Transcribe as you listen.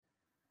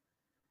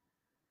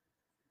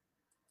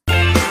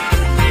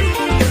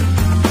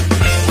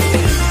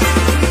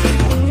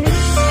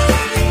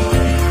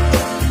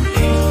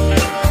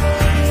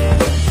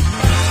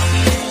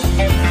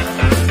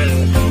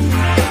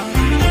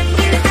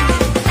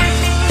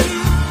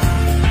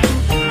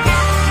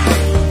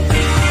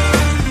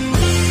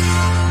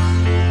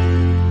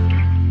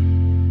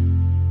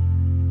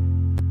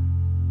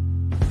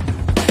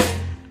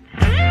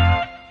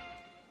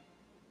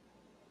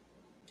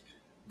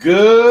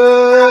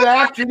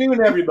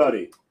afternoon,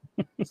 everybody.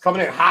 It's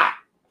coming in hot.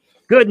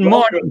 Good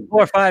morning,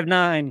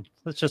 459.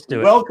 Let's just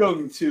do it.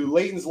 Welcome to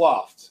Leighton's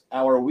Loft,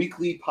 our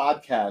weekly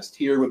podcast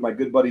here with my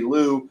good buddy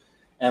Lou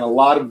and a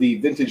lot of the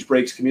Vintage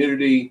Breaks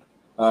community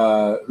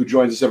who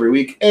joins us every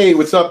week. Hey,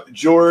 what's up,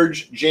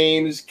 George,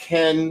 James,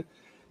 Ken?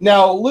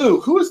 Now,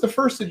 Lou, who was the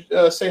first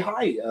to say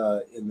hi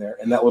in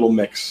that little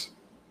mix?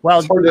 Well,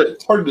 it's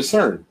hard to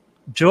discern.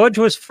 George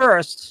was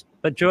first,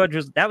 but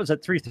that was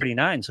at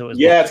 3:39, so it was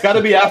it's got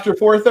to be after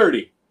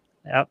 4:30.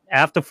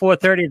 After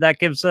 4:30, that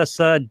gives us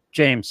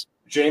James.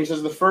 James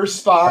has the first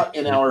spot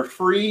in our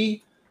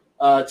free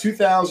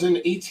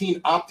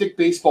 2018 Optic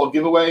Baseball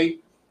giveaway.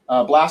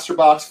 Blaster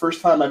box,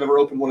 first time I've ever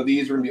opened one of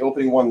these. We're going to be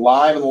opening one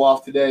live in the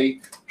loft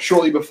today,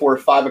 shortly before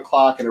 5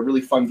 o'clock, and a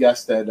really fun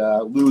guest that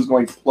Lou is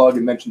going to plug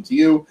and mention to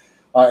you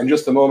in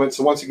just a moment.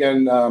 So once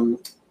again,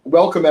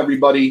 welcome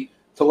everybody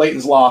to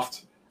Leighton's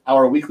Loft,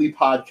 our weekly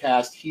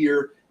podcast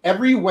here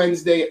every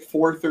Wednesday at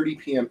 4:30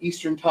 p.m.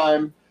 Eastern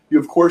Time. You,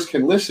 of course,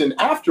 can listen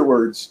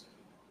afterwards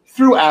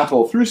through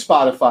Apple, through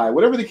Spotify,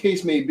 whatever the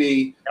case may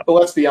be. But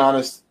let's be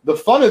honest, the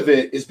fun of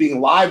it is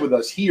being live with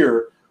us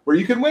here where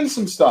you can win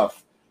some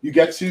stuff. You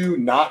get to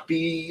not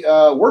be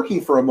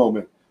working for a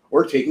moment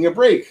or taking a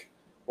break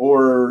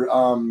or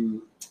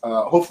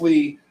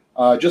hopefully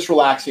just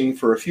relaxing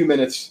for a few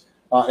minutes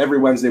every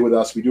Wednesday with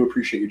us. We do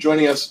appreciate you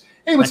joining us.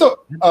 Hey, what's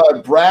up,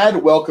 Brad?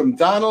 Welcome,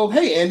 Donald.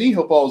 Hey, Andy.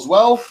 Hope all is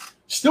well.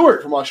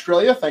 Stuart from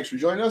Australia. Thanks for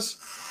joining us.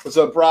 What's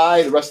up,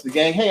 Bri? The rest of the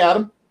gang. Hey,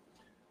 Adam.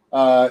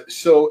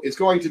 So it's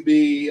going to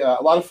be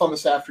a lot of fun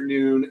this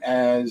afternoon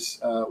as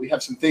we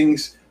have some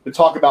things to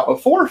talk about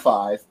before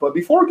 5. But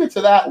before we get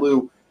to that,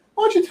 Lou,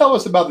 why don't you tell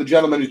us about the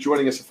gentleman who's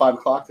joining us at 5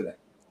 o'clock today?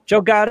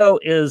 Joe Gatto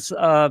is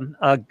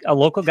a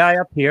local guy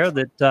up here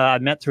that I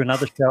met through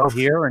another show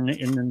here in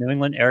the New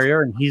England area,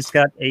 and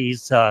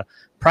he's a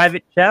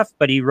private chef,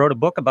 but he wrote a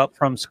book about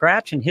from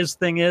scratch, and his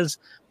thing is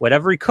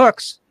whatever he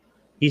cooks,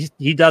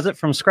 he does it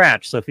from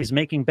scratch. So if he's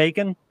making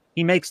bacon,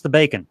 he makes the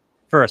bacon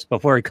first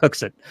before he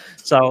cooks it.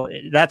 So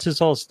that's his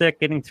whole stick,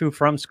 getting through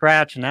from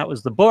scratch, and that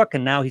was the book.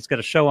 And now he's got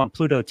a show on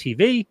Pluto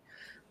TV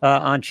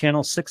on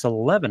channel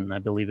 611, I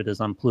believe it is,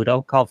 on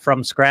Pluto, called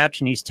From Scratch,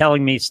 and he's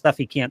telling me stuff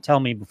he can't tell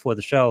me before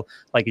the show,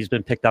 like he's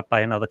been picked up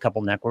by another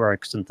couple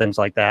networks and things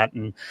like that.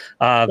 And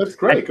that's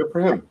great. Good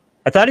for him.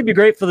 I thought he'd be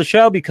great for the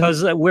show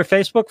because we're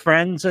Facebook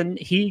friends, and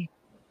he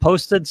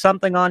posted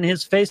something on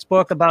his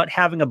Facebook about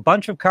having a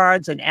bunch of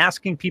cards and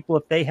asking people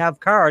if they have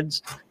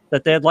cards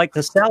that they'd like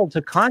to sell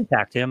to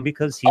contact him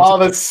because he's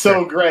that's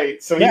so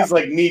great. So he's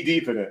like knee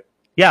deep in it.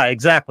 Yeah,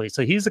 exactly.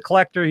 So he's a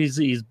collector.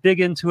 He's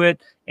big into it,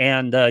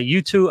 and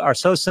you two are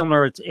so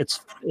similar. It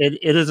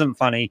isn't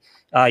funny.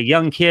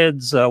 Young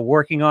kids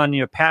working on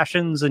your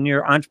passions and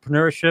your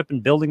entrepreneurship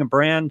and building a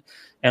brand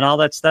and all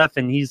that stuff.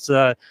 And you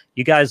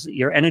guys,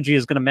 your energy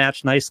is going to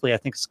match nicely. I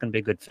think it's going to be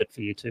a good fit for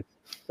you two.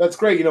 That's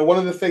great. You know, one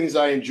of the things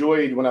I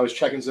enjoyed when I was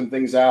checking some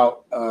things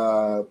out,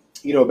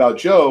 about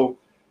Joe,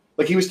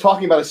 like he was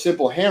talking about a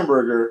simple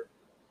hamburger,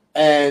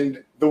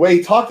 and the way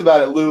he talked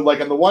about it, Lou, like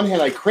on the one hand,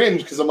 I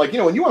cringed because I'm like,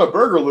 when you want a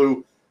burger,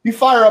 Lou, you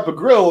fire up a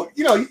grill,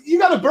 you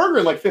got a burger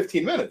in like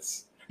 15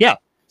 minutes. Yeah.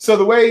 So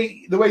the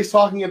way he's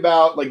talking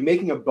about like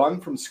making a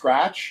bun from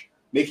scratch,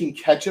 making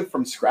ketchup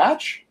from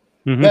scratch,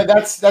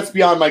 that's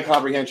beyond my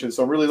comprehension.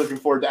 So I'm really looking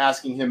forward to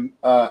asking him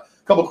a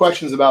couple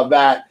questions about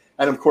that.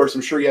 And of course,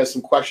 I'm sure he has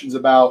some questions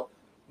about,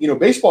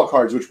 baseball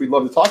cards, which we'd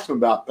love to talk to him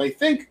about. But I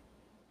think,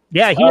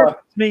 he's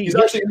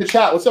actually in the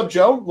chat. What's up,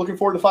 Joe? Looking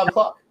forward to 5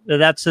 o'clock.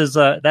 That's his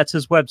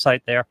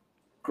website there.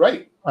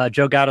 Great.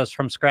 Joe Gatto's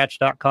from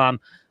scratch.com.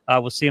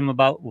 We'll see him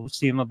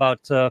about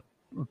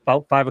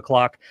 5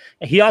 o'clock.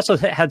 He also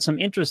had some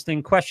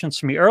interesting questions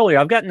for me earlier.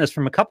 I've gotten this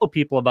from a couple of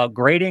people about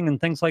grading and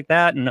things like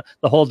that, and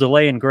the whole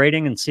delay in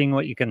grading and seeing how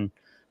you can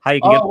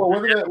get. Well,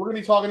 we're gonna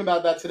be talking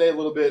about that today a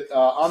little bit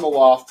on the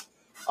loft.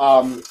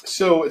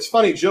 So it's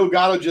funny. Joe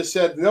Gatto just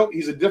said, no,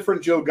 he's a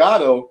different Joe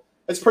Gatto.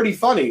 That's pretty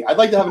funny. I'd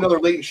like to have another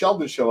Leighton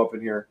Sheldon show up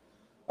in here.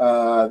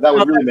 That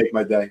would really make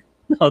my day.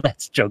 No,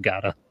 that's Joe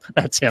Gatto.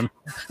 That's him.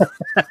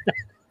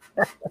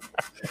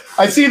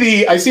 I see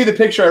the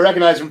picture I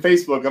recognize from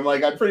Facebook. I'm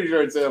like, I'm pretty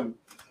sure it's him.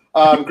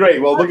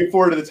 Great. Well, looking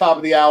forward to the top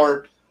of the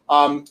hour.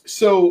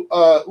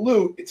 So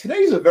Lou, today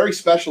is a very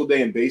special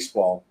day in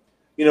baseball.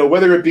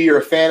 Whether it be you're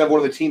a fan of one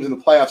of the teams in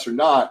the playoffs or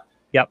not.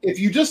 Yep. If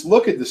you just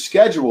look at the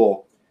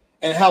schedule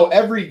and how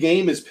every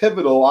game is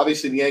pivotal,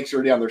 obviously the Yankees are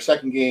already on their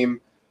second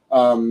game.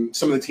 Some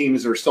of the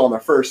teams are still on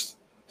their first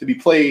to be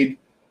played.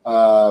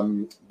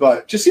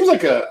 But just seems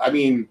like I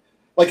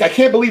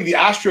can't believe the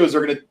Astros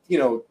are going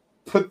to,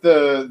 put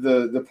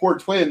the poor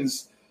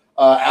Twins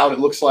out, it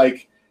looks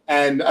like.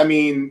 And I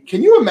mean,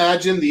 can you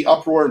imagine the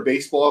uproar in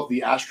baseball if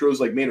the Astros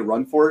made a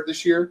run for it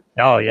this year?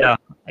 Oh yeah.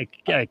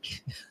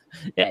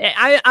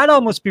 I'd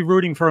almost be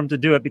rooting for them to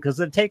do it because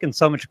they've taken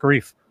so much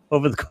grief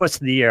over the course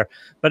of the year,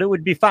 but it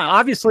would be fine.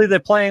 Obviously they're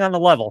playing on the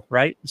level,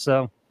 right?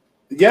 So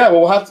yeah,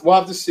 well, we'll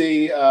have to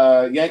see.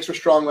 Yanks were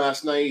strong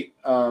last night.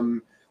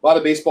 A lot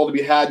of baseball to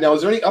be had. Now,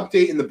 is there any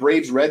update in the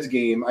Braves-Reds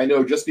game? I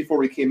know just before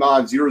we came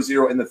on,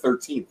 0-0 in the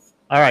 13th.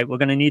 All right, we're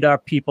going to need our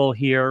people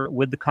here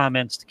with the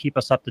comments to keep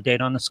us up to date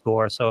on the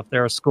score. So if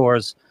there are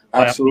scores,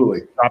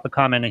 Absolutely, drop a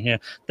comment in here.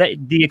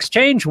 The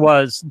exchange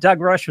was Doug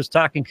Rush was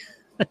talking.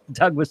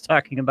 Doug was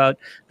talking about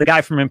the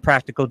guy from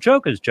Impractical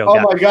Jokers, Joe. Oh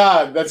my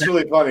God, that's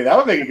really funny. That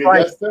would make a good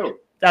guess too.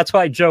 That's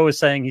why Joe was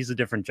saying he's a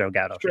different Joe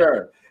Gatto.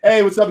 Sure.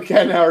 Hey, what's up,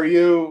 Ken? How are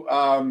you?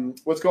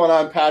 What's going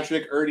on,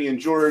 Patrick, Ernie, and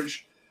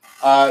George?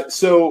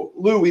 So,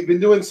 Lou, we've been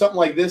doing something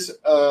like this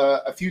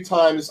a few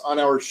times on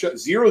our show.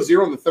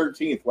 0-0 on the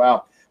 13th.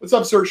 Wow. What's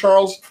up, Sir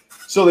Charles?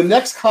 So the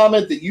next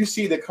comment that you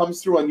see that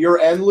comes through on your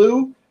end,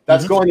 Lou,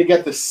 that's going to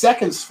get the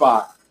second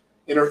spot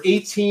in our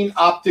 18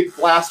 optic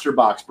blaster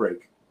box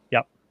break.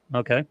 Yep.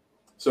 Okay.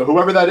 So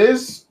whoever that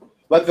is,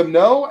 let them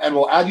know, and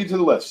we'll add you to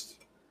the list.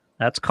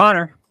 That's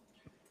Connor.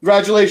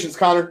 Congratulations,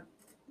 Connor.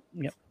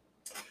 Yep.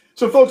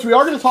 So, folks, we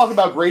are going to talk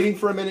about grading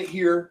for a minute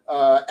here,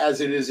 as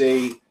it is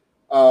a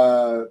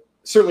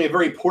certainly a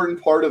very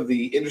important part of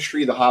the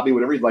industry, the hobby,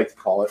 whatever you'd like to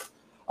call it.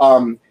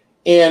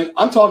 And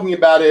I'm talking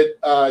about it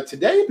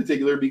today in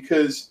particular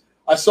because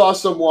I saw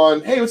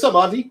someone. Hey, what's up,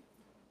 Monty?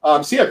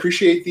 See, I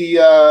appreciate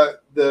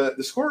the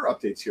score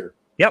updates here.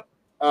 Yep.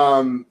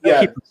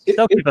 Yeah,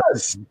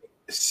 it's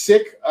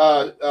sick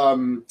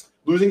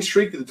losing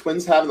streak that the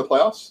Twins have in the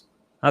playoffs.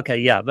 Okay,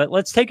 yeah, but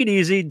let's take it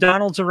easy.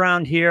 Donald's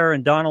around here,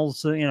 and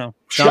Donald's,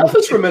 Chef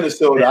is from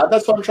Minnesota. Yeah.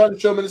 That's why I'm trying to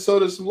show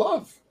Minnesota some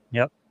love.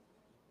 Yep.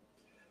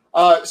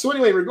 So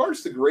anyway, in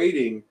regards to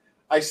grading,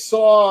 I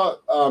saw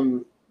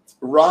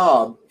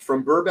Rob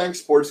from Burbank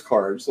Sports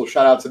Cards. So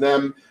shout out to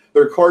them.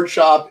 They're a card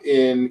shop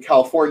in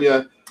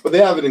California, but they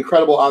have an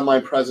incredible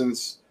online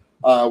presence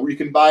where you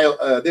can buy.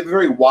 They have a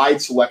very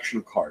wide selection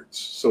of cards.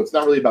 So it's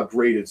not really about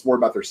graded. It's more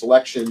about their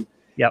selection.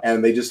 Yep.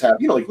 And they just have,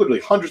 like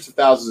literally hundreds of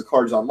thousands of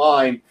cards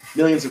online,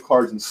 millions of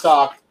cards in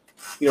stock.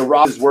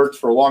 Rob has worked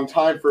for a long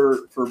time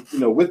for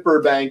with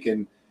Burbank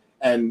and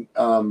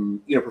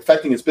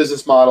perfecting its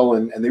business model,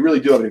 and they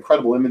really do have an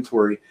incredible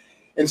inventory.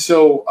 And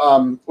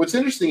so what's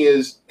interesting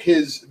is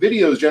his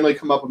videos generally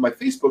come up on my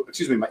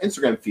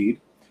Instagram feed,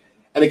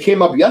 and it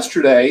came up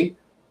yesterday.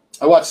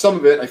 I watched some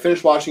of it. I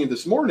finished watching it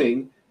this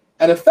morning,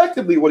 and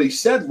effectively what he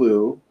said,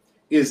 Lou,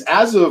 is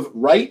as of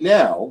right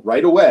now,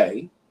 right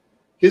away,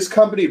 his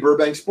company,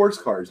 Burbank Sports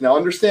Cards. Now,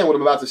 understand what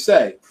I'm about to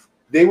say.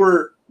 They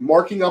were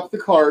marking up the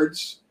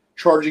cards,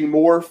 charging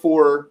more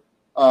for,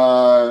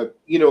 than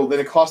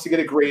it costs to get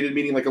it graded,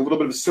 meaning like a little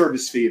bit of a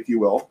service fee, if you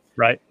will.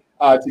 Right.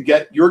 To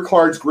get your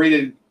cards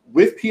graded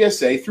with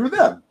PSA through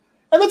them.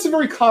 And that's a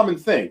very common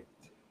thing.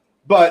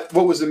 But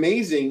what was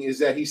amazing is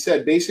that he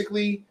said,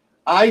 basically,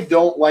 I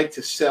don't like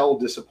to sell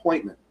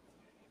disappointment.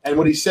 And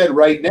what he said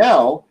right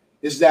now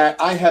is that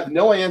I have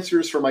no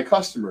answers for my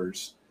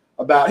customers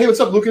about, hey, what's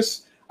up,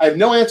 Lucas? I have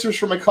no answers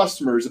for my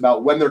customers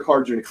about when their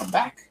cards are going to come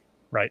back.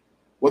 Right.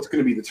 What's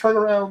going to be the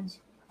turnaround?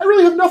 I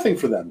really have nothing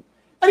for them.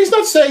 And he's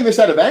not saying this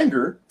out of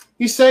anger.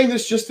 He's saying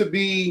this just to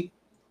be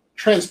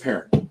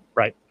transparent.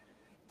 Right.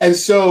 And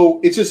so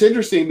it's just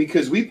interesting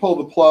because we pulled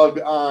the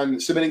plug on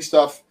submitting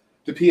stuff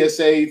to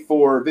PSA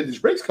for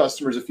Vintage Breaks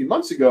customers a few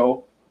months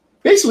ago,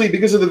 basically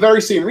because of the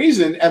very same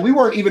reason. And we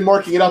weren't even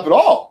marking it up at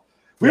all.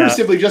 We were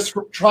simply just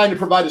trying to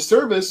provide a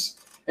service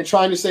and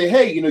trying to say,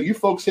 hey, you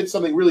folks hit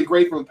something really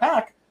great from the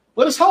pack.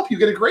 Let us help you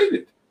get it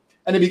graded.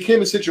 And it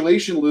became a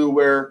situation, Lou,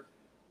 where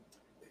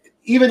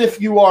even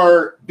if you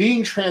are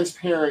being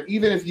transparent,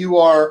 even if you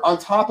are on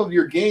top of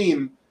your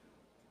game,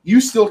 you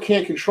still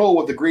can't control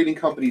what the grading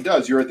company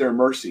does. You're at their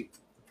mercy.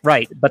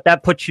 Right. But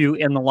that puts you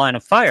in the line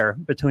of fire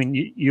between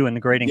you and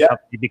the grading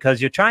company because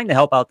you're trying to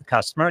help out the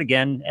customer,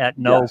 again, at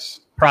no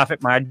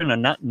profit margin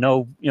and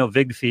no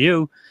vig for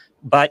you.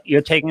 But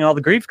you're taking all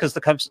the grief because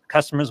the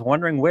customer's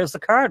wondering, where's the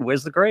card?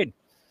 Where's the grade?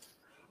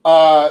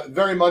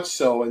 Very much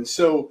so. And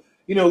so,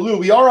 Lou,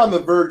 we are on the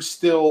verge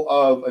still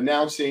of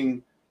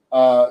announcing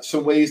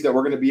some ways that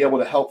we're going to be able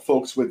to help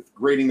folks with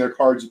grading their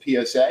cards at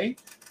PSA.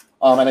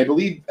 And I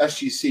believe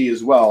SGC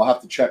as well. I'll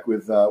have to check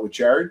with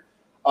Jared.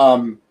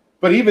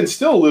 But even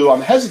still, Lou, I'm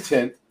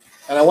hesitant,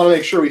 and I want to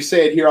make sure we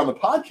say it here on the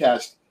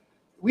podcast.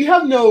 We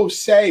have no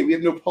say. We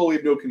have no pull. We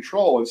have no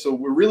control. And so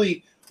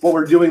what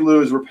we're doing,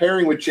 Lou, is we're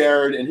pairing with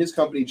Jared and his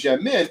company,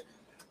 Gem Mint,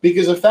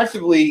 because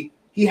effectively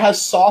he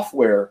has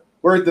software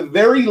where at the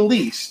very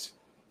least,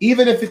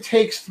 even if it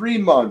takes 3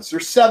 months or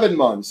 7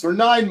 months or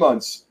 9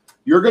 months,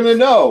 you're going to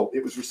know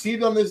it was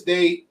received on this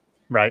date.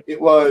 Right. It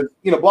was,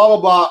 blah, blah,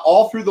 blah,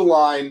 all through the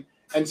line.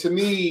 And to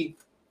me,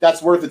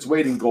 that's worth its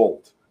weight in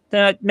gold.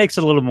 That makes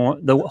it a little more,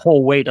 the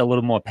whole weight a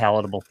little more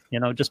palatable.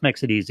 It just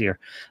makes it easier.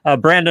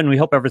 Brandon, we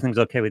hope everything's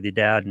okay with your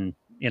dad. And,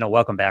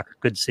 welcome back.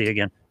 Good to see you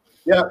again.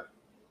 Yeah.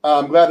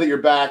 I'm glad that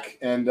you're back.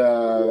 And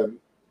I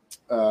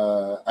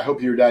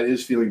hope your dad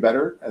is feeling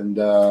better and,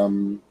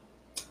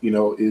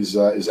 is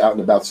out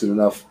and about soon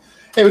enough.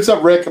 Hey, what's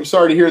up, Rick? I'm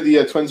sorry to hear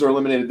the Twins are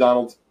eliminated,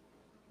 Donald.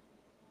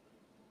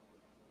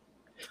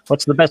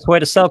 What's the best way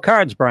to sell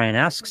cards, Brian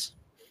asks?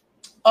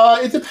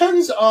 It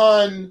depends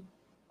on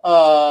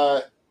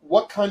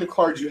what kind of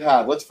cards you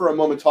have. Let's for a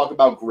moment talk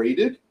about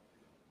graded.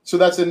 So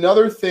that's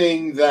another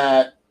thing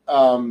that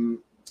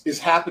is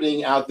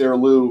happening out there,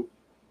 Lou.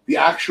 The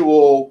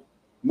actual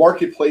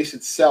marketplace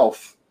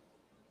itself,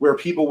 where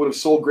people would have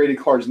sold graded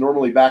cards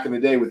normally back in the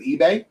day with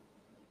eBay.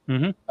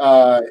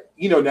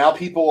 Now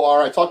people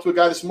are. I talked to a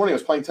guy this morning. I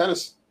was playing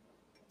tennis.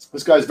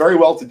 This guy's very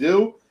well to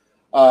do.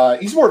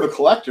 He's more of a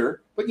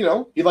collector, but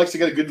he likes to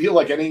get a good deal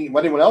like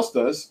anyone else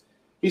does.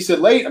 He said,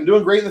 "Late, I'm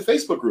doing great in the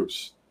Facebook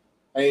groups."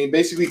 I mean,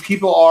 basically,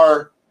 people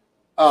are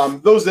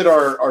those that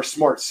are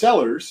smart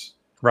sellers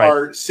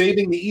are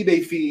saving the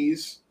eBay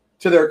fees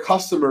to their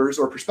customers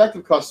or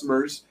prospective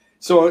customers.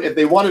 So if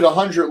they wanted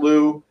 100,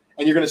 Lou,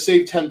 and you're going to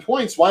save 10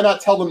 points, why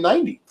not tell them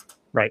 90?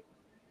 Right.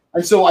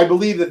 And so I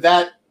believe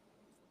that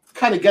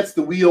kind of gets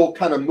the wheel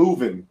kind of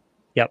moving.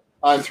 Yep.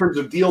 In terms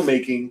of deal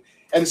making.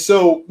 And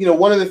so,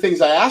 one of the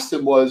things I asked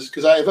him was,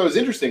 because I thought it was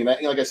interesting,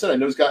 and like I said, I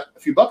know he's got a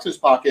few bucks in his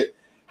pocket.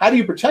 How do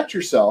you protect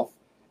yourself?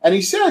 And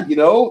he said,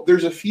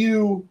 there's a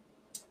few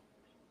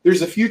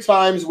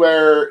times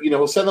where,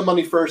 he'll send the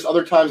money first.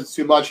 Other times it's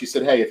too much. He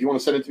said, hey, if you want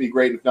to send it to me,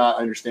 great. If not,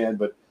 I understand.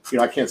 But,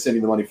 I can't send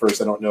you the money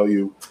first. I don't know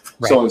you,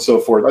 so on and so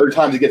forth. Other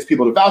times it gets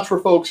people to vouch for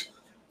folks.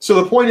 So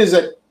the point is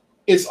that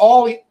it's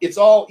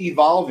all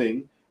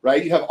evolving,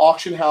 right? You have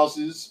auction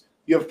houses.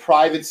 You have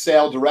private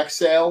sale, direct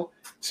sale.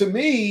 To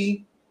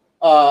me,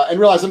 and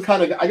realize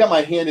I got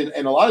my hand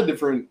in a lot of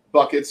different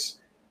buckets.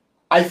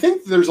 I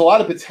think there's a lot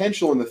of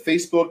potential in the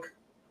Facebook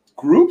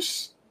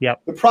groups.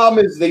 Yep. The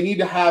problem is they need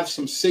to have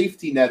some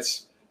safety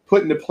nets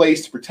put into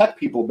place to protect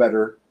people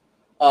better,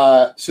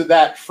 so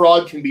that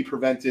fraud can be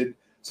prevented.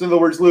 So in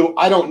other words, Lou,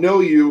 I don't know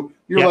you.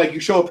 You're like,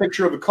 you show a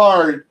picture of a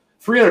card,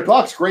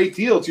 $300, great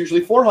deal. It's usually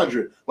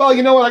 $400. Well,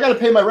 you know what? I got to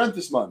pay my rent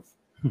this month.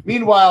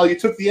 Meanwhile, you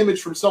took the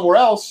image from somewhere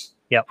else.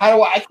 Yep.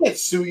 I can't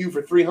sue you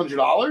for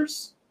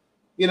 $300.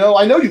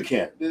 I know you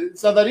can't.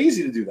 It's not that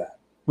easy to do that.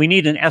 We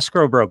need an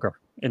escrow broker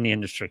in the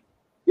industry.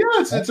 Yeah,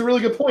 it's a really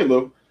good point,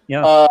 Lou.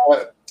 Yeah.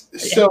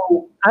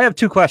 So I have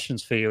two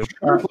questions for you.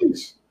 Sure,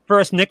 please.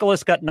 First,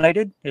 Nicholas got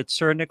knighted. It's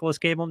Sir Nicholas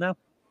Gable now.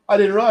 I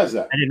didn't realize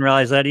that. I didn't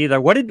realize that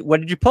either. What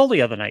did you pull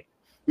the other night?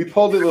 We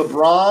pulled a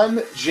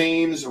LeBron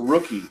James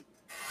rookie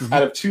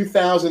out of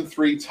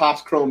 2003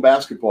 Topps Chrome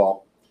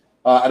basketball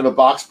out of a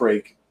box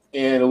break,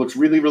 and it looks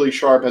really, really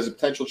sharp. Has a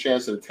potential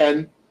chance at a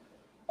 10.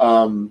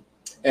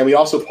 And we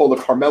also pulled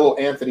a Carmelo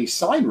Anthony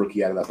signed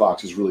rookie out of that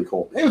box. Is really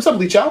cool. Hey, what's up,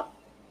 Lee Chow?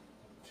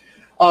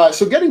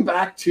 So getting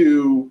back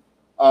to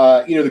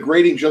the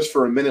grading just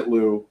for a minute,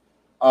 Lou.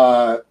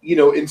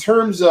 In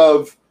terms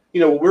of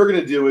what we're going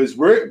to do is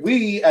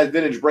we at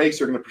Vintage Breaks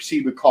are going to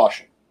proceed with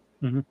caution,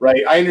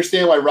 right? I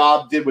understand why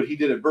Rob did what he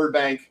did at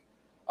Burbank,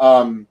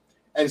 and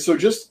so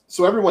just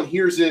so everyone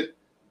hears it,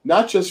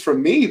 not just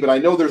from me, but I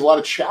know there's a lot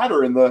of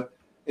chatter in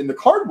the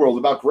card world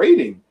about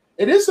grading.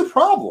 It is a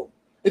problem.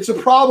 It's a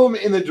problem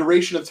in the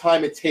duration of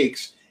time it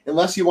takes,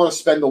 unless you want to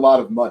spend a lot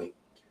of money.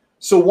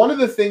 So one of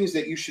the things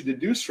that you should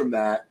deduce from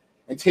that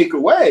and take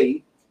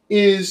away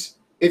is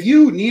if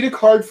you need a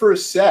card for a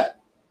set,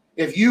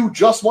 if you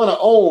just want to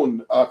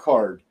own a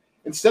card,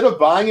 instead of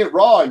buying it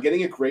raw and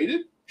getting it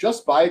graded,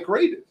 just buy it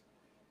graded.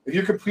 If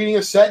you're completing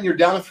a set and you're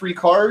down to 3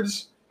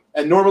 cards,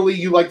 and normally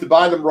you like to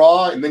buy them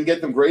raw and then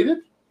get them graded,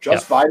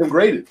 just buy them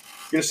graded.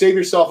 You're going to save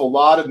yourself a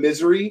lot of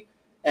misery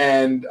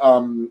and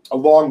a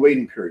long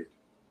waiting period.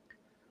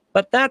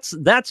 But that's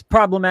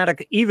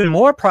problematic, even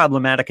more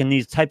problematic in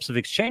these types of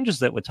exchanges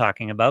that we're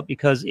talking about,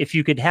 because if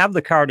you could have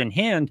the card in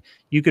hand,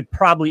 you could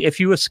probably, if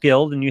you were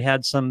skilled and you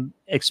had some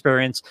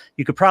experience,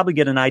 you could probably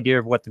get an idea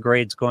of what the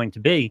grade's going to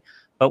be.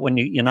 But when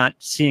you're not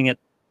seeing it,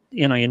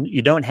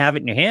 you don't have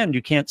it in your hand,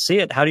 you can't see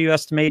it. How do you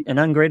estimate an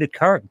ungraded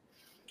card?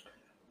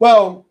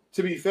 Well,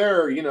 to be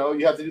fair, you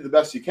have to do the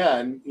best you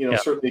can.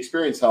 Certainly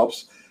experience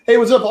helps. Hey,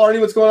 what's up,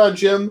 Arnie? What's going on,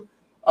 Jim?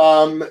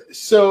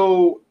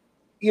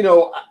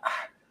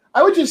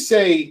 I would just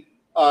say,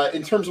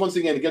 in terms, once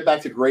again, to get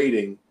back to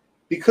grading,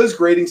 because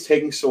grading's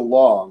taking so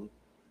long,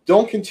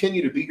 don't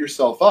continue to beat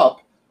yourself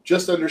up.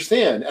 Just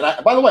understand.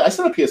 And by the way, I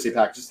sent a PSA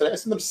packages today. I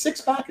sent them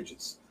 6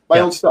 packages, my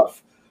own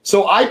stuff.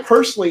 So I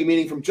personally,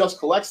 meaning from Just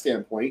Collect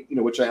standpoint,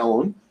 which I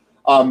own,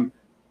 I'm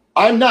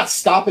not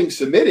stopping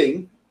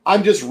submitting.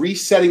 I'm just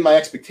resetting my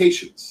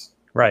expectations.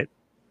 Right.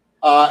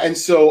 And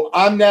so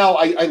I'm now,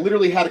 I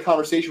literally had a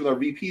conversation with our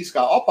VP,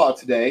 Scott Alpott,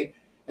 today,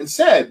 and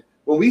said,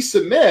 when we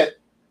submit,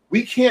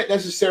 we can't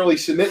necessarily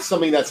submit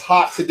something that's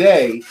hot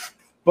today,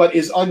 but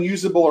is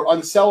unusable or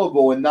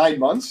unsellable in 9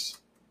 months,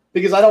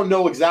 because I don't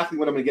know exactly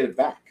when I'm going to get it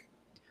back.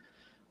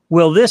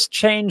 Will this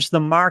change the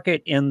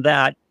market in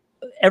that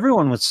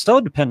everyone was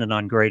so dependent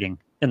on grading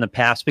in the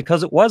past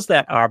because it was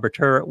that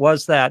arbiter? It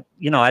was that,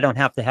 I don't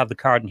have to have the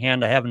card in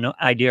hand. I have no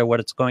idea what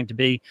it's going to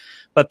be.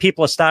 But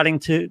people are starting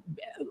to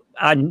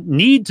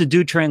need to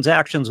do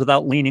transactions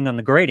without leaning on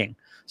the grading.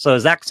 So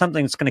is that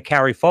something that's going to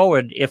carry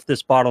forward if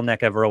this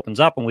bottleneck ever opens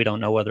up and we don't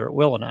know whether it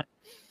will or not?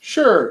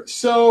 Sure.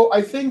 So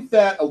I think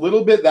that a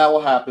little bit that will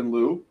happen,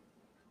 Lou.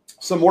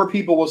 Some more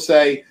people will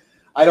say,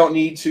 I don't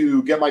need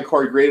to get my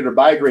card graded or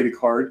buy a graded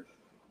card.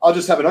 I'll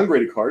just have an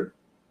ungraded card.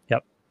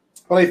 Yep.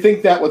 But I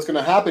think that what's going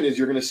to happen is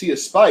you're going to see a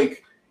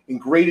spike in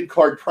graded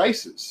card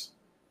prices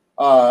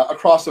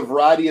across a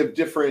variety of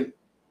different,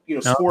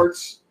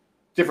 sports,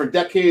 different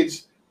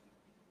decades.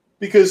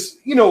 because,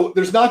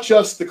 there's not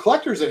just the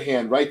collectors at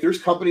hand, right?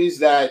 There's companies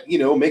that,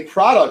 make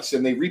products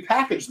and they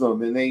repackage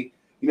them and they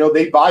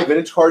buy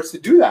vintage cards to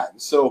do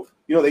that. So,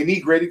 they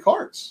need graded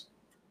cards.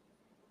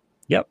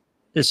 Yep.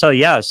 So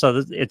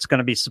it's going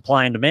to be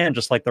supply and demand,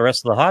 just like the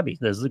rest of the hobby.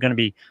 There's going to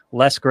be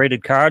less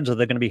graded cards, or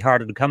they're going to be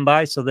harder to come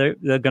by. So they're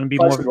going to be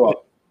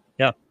more.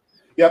 Yeah.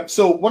 Yep.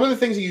 So one of the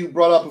things that you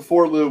brought up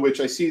before, Lou, which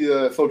I see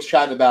the folks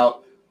chatting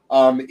about,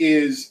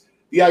 is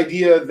the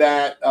idea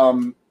that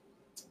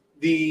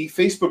the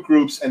Facebook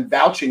groups and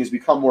vouching has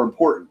become more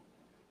important.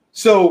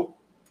 So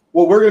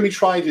what we're going to be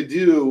trying to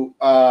do,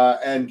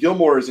 and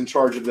Gilmore is in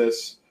charge of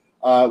this,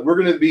 we're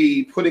going to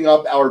be putting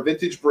up our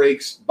Vintage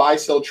Breaks Buy,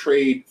 Sell,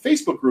 Trade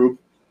Facebook group.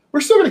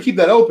 We're still going to keep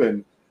that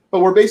open, but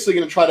we're basically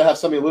going to try to have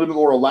something a little bit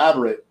more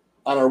elaborate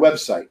on our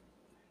website.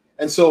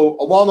 And so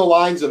along the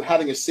lines of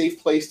having a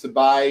safe place to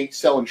buy,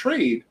 sell, and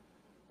trade,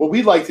 what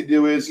we'd like to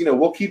do is,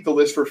 we'll keep the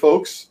list for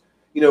folks.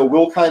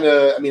 We'll kind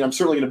of, I'm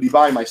certainly going to be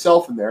buying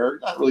myself in there,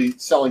 not really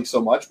selling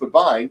so much, but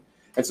buying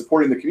and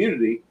supporting the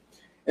community.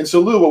 And so,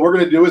 Lou, what we're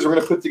going to do is we're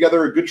going to put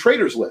together a good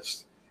traders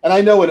list. And I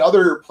know in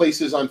other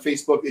places on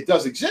Facebook it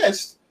does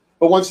exist,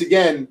 but once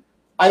again,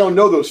 I don't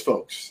know those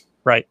folks.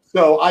 Right.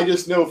 So I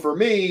just know for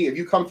me, if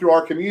you come through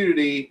our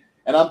community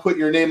and I'm putting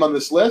your name on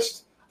this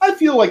list, I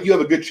feel like you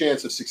have a good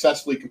chance of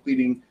successfully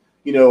completing,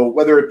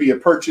 whether it be a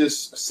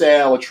purchase, a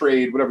sale, a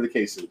trade, whatever the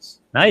case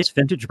is. Nice.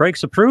 Vintage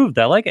Breaks approved.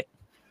 I like it.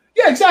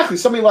 Yeah, exactly.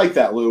 Something like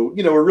that, Lou.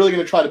 We're really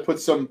going to try to put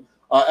some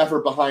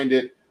effort behind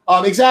it.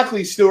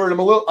 Exactly, Stuart.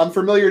 I'm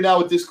familiar now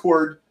with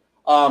Discord.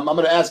 I'm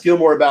going to ask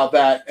Gilmore about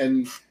that,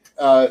 and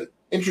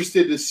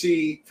interested to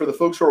see, for the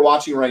folks who are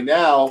watching right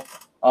now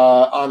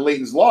on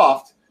Leighton's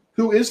Loft,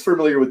 who is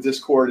familiar with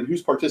Discord and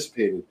who's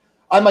participated.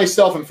 I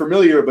myself am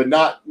familiar, but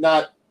not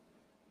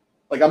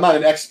like, I'm not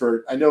an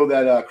expert. I know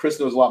that Chris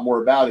knows a lot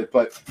more about it,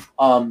 but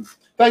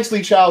thanks,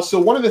 Lee Chow. So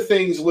one of the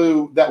things,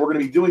 Lou, that we're going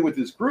to be doing with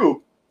this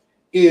group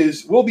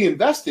is we'll be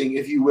investing,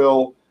 if you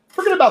will,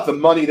 forget about the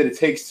money that it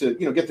takes to,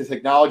 get the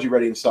technology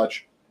ready and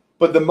such,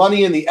 but the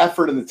money and the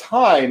effort and the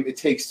time it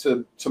takes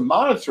to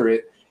monitor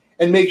it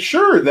and make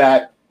sure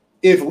that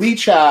if Lee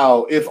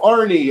Chow, if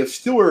Arnie, if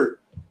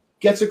Stuart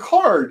gets a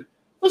card,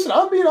 listen,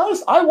 I'm being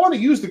honest, I want to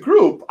use the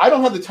group. I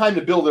don't have the time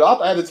to build it up.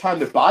 I have the time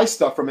to buy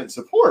stuff from it and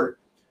support.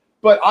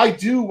 But I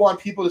do want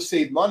people to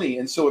save money.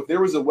 And so if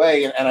there was a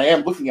way, and I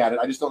am looking at it,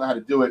 I just don't know how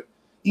to do it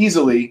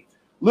easily.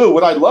 Lou,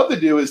 what I'd love to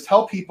do is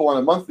tell people on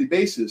a monthly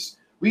basis,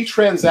 we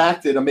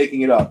transacted, I'm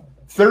making it up,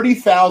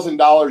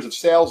 $30,000 of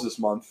sales this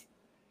month.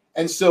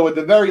 And so at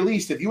the very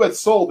least, if you had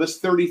sold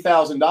this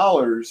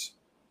 $30,000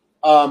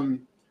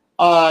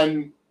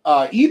 on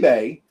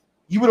eBay,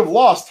 you would have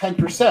lost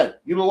 10%.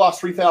 You would have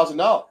lost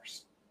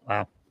 $3,000.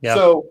 Wow. Yeah.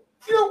 So,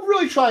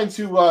 really trying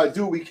to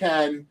do what we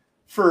can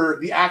for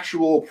the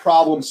actual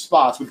problem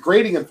spots. With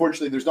grading,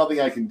 unfortunately, there's nothing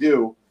I can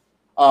do.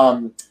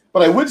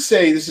 But I would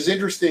say this is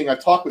interesting. I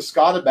talked with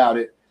Scott about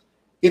it.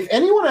 If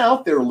anyone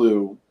out there,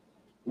 Lou,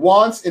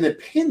 wants an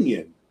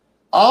opinion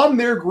on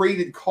their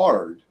graded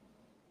card,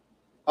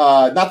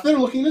 not that they're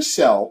looking to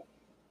sell,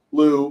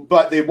 Lou,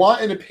 but they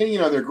want an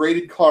opinion on their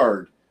graded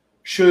card,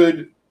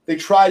 should they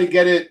try to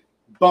get it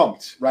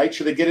bumped, right?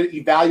 Should they get it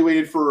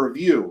evaluated for a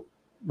review?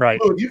 Right.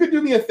 Lou, if you could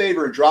do me a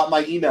favor and drop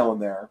my email in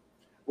there,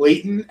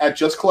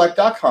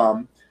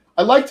 Leighton@justcollect.com.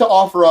 I'd like to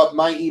offer up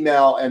my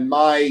email and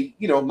my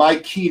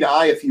keen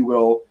eye, if you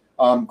will.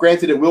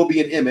 Granted, it will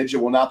be an image. It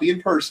will not be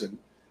in person.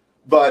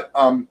 But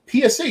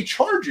PSA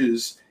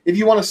charges if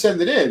you want to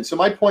send it in. So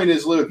my point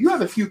is, Lou, if you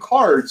have a few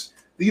cards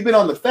that you've been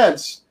on the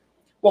fence,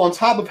 well, on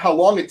top of how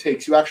long it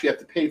takes, you actually have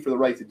to pay for the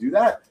right to do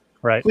that.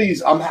 Right.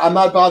 Please, I'm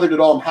not bothered at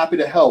all. I'm happy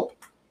to help.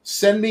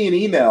 Send me an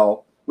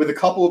email with a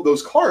couple of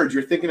those cards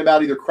you're thinking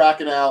about either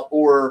cracking out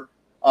or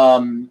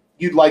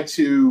you'd like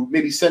to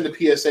maybe send a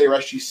PSA or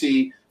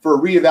SGC for a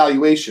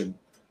reevaluation.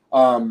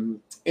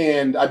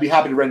 And I'd be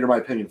happy to render my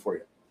opinion for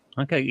you.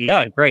 Okay.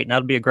 Yeah, great. And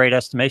that'll be a great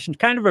estimation,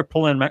 kind of a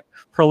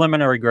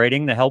preliminary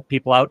grading to help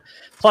people out.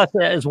 Plus,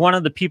 as one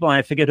of the people, and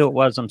I forget who it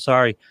was, I'm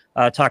sorry,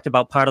 talked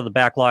about part of the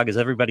backlog is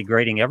everybody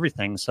grading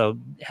everything. So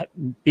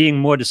being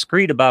more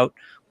discreet about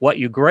what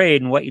you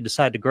grade and what you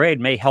decide to grade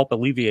may help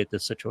alleviate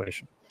this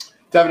situation.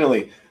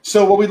 Definitely.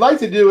 So what we'd like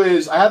to do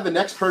is I have the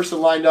next person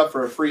lined up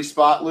for a free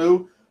spot,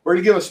 Lou. We're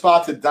going to give a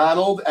spot to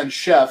Donald and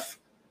Chef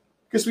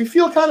because we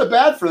feel kind of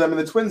bad for them in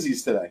the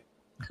twinsies today.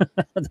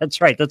 That's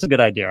right. That's a good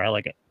idea. I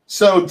like it.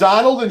 So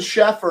Donald and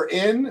Chef are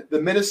in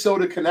the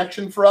Minnesota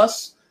connection for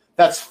us.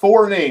 That's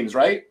 4 names,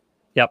 right?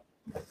 Yep.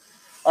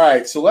 All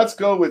right. So let's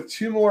go with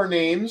 2 more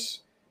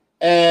names.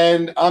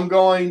 And I'm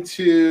going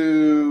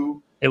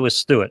to... It was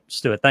Stuart.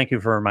 Stuart, thank you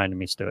for reminding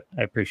me, Stuart.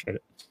 I appreciate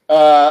it.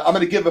 I'm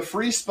going to give a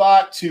free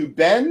spot to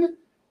Ben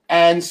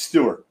and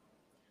Stuart.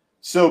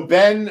 So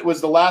Ben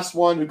was the last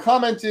one who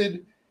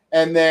commented,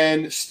 and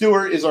then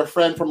Stuart is our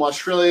friend from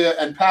Australia.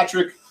 And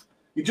Patrick,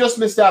 you just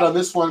missed out on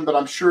this one, but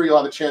I'm sure you'll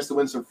have a chance to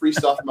win some free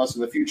stuff from us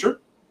in the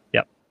future.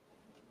 Yep.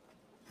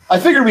 I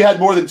figured we had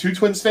more than 2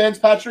 Twins fans,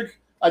 Patrick.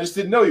 I just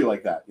didn't know you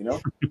like that,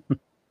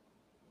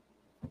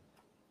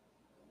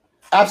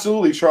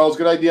 Absolutely, Charles.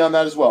 Good idea on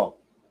that as well.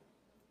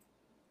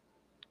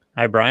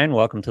 Hi, Brian.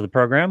 Welcome to the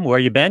program. Where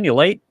you been? You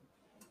late?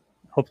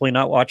 Hopefully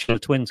not watching the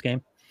Twins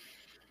game.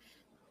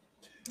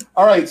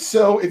 All right,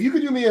 so if you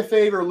could do me a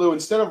favor, Lou,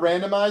 instead of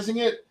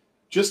randomizing it,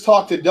 just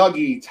talk to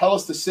Dougie. Tell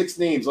us the 6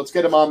 names. Let's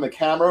get them on the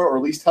camera, or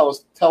at least tell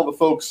the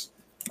folks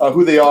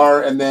who they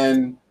are, and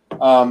then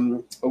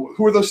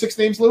who are those 6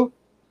 names, Lou?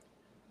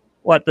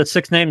 What, the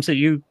 6 names that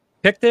you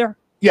picked there?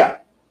 Yeah.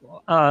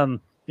 Oh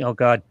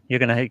God, you're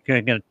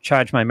gonna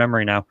charge my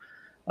memory now.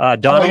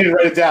 Donald. Oh, you didn't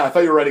write it down. I thought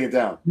you were writing it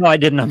down. No, I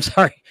didn't. I'm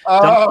sorry.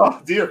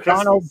 Oh, dear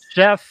Christmas. Donald,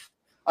 Jeff.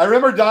 I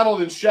remember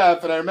Donald and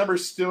Chef, and I remember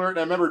Stuart, and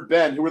I remember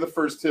Ben. Who were the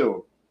first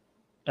 2?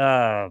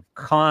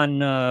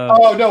 Con.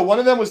 Oh no, one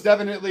of them was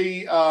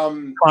definitely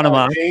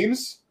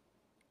James.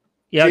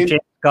 Yeah,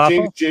 James Goffel.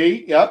 James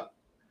G. Yep.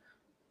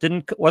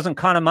 Wasn't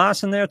Connor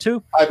Moss in there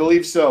too? I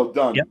believe so.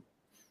 Done. Yep.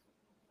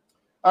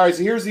 All right,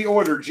 so here's the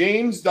order: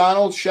 James,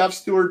 Donald, Chef,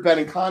 Stuart, Ben,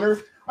 and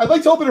Connor. I'd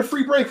like to open a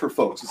free break for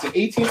folks. It's an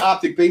 18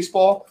 Optic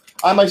baseball.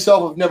 I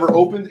myself have never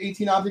opened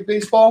 18 Optic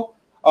baseball,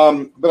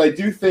 but I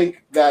do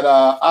think that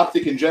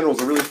Optic in general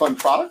is a really fun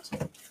product.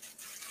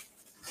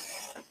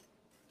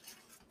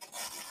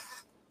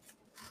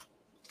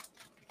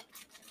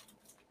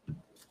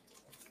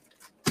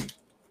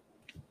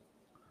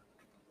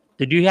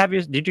 Did you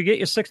get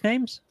your 6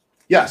 names?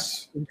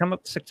 Yes. Did you come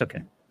up with 6?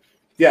 Okay.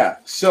 Yeah.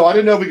 So I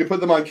didn't know if we could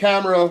put them on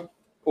camera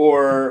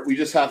or we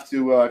just have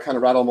to kind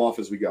of rattle them off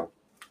as we go.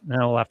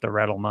 No, we'll have to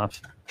rattle them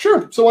off.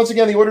 Sure. So once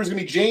again, the order is going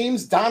to be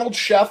James, Donald,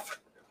 Chef,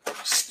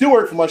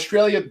 Stuart from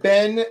Australia,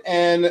 Ben,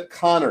 and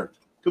Connor.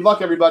 Good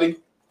luck, everybody.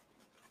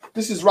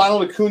 This is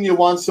Ronald Acuna,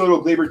 Juan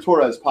Soto, Gleyber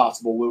Torres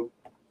possible, Lou.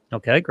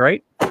 Okay,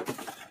 great.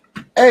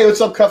 Hey,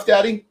 what's up, Cuff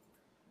Daddy?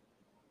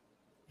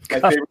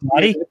 Cuff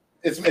Daddy?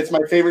 It's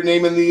my favorite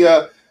name in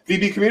the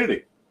VB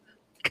community.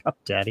 Cuff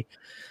Daddy.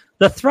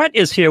 The Threat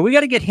is here. We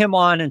got to get him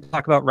on and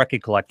talk about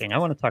record collecting. I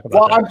want to talk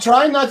about that. I'm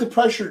trying not to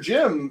pressure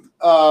Jim,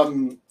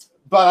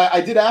 but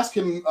I did ask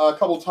him a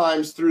couple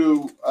times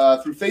through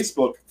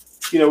Facebook.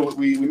 You know,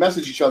 we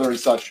message each other and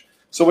such.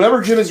 So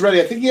whenever Jim is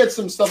ready, I think he had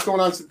some stuff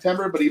going on in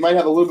September, but he might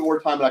have a little bit more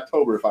time in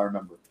October, if I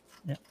remember.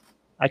 Yeah,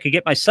 I could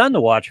get my son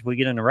to watch if we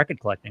get into record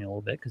collecting a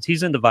little bit because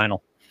he's into vinyl.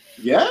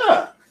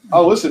 Yeah.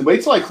 Oh, listen,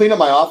 wait till I clean up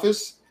my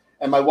office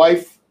and my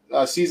wife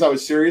sees I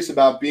was serious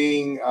about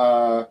being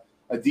a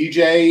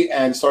DJ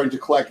and starting to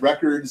collect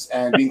records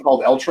and being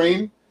called L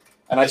Train.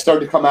 And I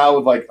started to come out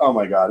with like, oh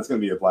my God, it's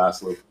going to be a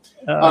blast, Luke.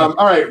 All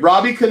right,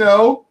 Robbie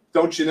Cano,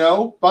 don't you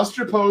know?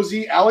 Buster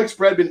Posey, Alex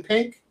Bredman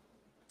Pink,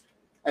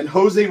 and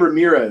Jose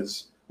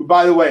Ramirez, who,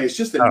 by the way, is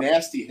just a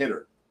nasty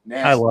hitter.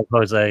 Nasty. I love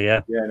Jose,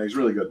 yeah. Yeah, no, he's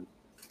really good.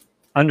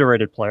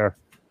 Underrated player.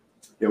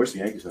 Yeah, I wish the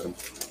Yankees had him.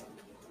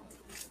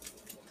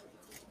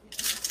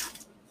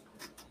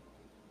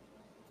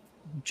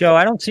 Joe,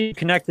 I don't see you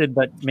connected,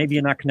 but maybe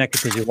you're not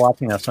connected because you're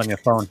watching us on your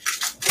phone.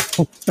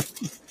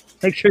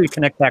 Make sure you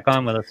connect back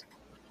on with us.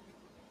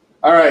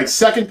 All right,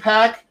 second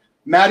pack,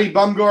 Matty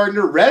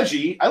Bumgardner,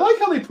 Reggie. I like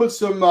how they put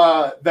some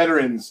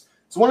veterans.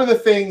 It's one of the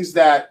things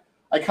that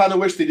I kind of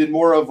wish they did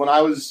more of when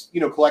I was,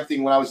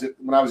 collecting when I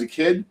was a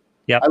kid.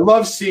 Yeah, I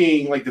love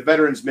seeing like the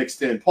veterans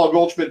mixed in. Paul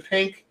Goldschmidt,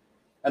 Pink,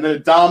 and then a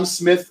Dom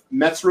Smith,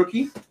 Mets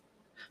rookie.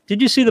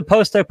 Did you see the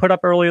post I put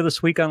up earlier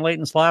this week on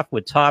Leighton's Laugh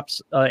with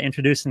Topps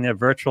introducing their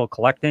virtual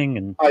collecting?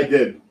 And I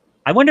did.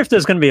 I wonder if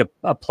there's going to be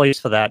a place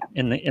for that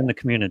in the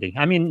community.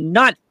 I mean,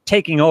 not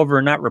taking over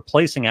and not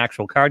replacing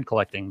actual card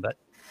collecting, but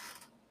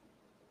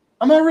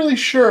I'm not really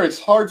sure. It's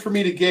hard for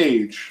me to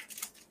gauge.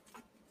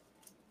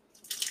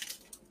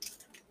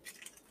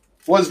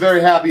 Was very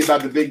happy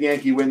about the big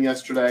Yankee win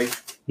yesterday.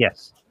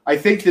 Yes. I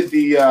think that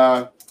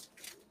the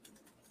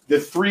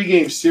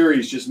 3-game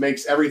series just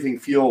makes everything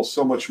feel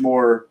so much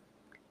more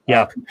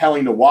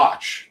compelling to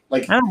watch.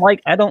 Like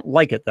I don't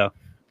like it though.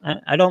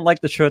 I don't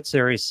like the short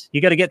series.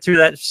 You got to get through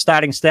that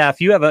starting staff.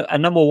 You have a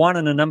number 1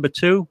 and a number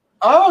 2.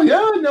 Oh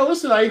yeah, no.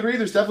 Listen, I agree.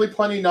 There's definitely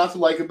plenty not to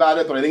like about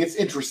it, but I think it's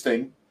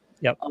interesting.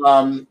 Yep.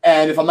 And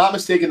if I'm not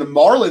mistaken, the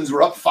Marlins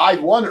were up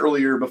 5-1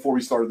 earlier before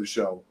we started the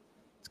show.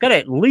 It's got to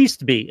at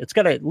least be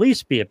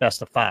a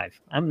best of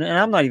 5. I'm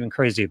not even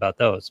crazy about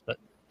those, but.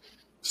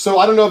 So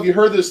I don't know if you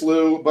heard this,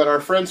 Lou, but our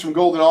friends from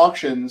Golden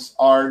Auctions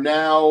are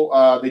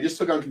now they just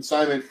took on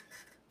consignment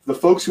the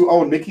folks who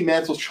own Mickey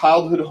Mantle's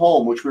childhood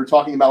home, which we were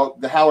talking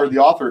about, the Howard, the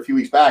author, a few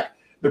weeks back.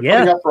 They're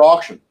putting up for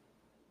auction.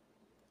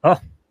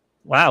 Oh,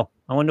 wow.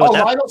 I wonder what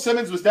Lionel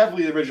Simmons was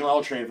definitely the original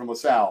L Train from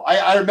LaSalle.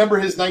 I remember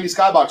his 90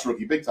 Skybox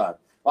rookie, big time.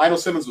 Lionel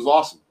Simmons was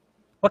awesome.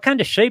 What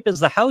kind of shape is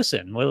the house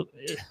in? Well,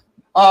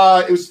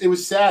 it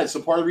was sad.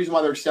 So part of the reason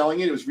why they're selling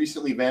it was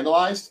recently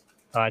vandalized.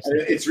 Oh, I see.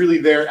 It's really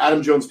there.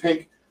 Adam Jones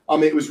Pink.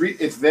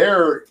 It's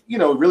there,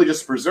 really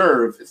just to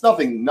preserve. It's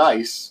nothing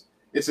nice.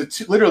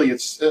 It's literally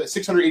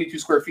 682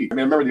 square feet. I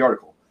mean, I remember the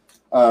article.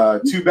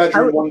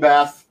 2-bedroom, 1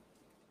 bath.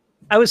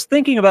 I was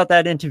thinking about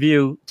that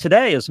interview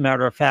today, as a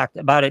matter of fact,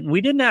 about it. And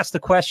we didn't ask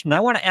the question. I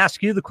want to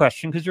ask you the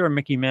question because you're a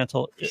Mickey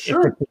Mantle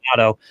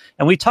aficionado.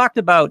 And we talked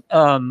about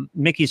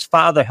Mickey's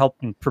father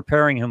helping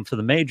preparing him for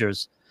the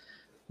majors.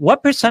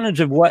 What percentage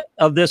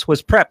of this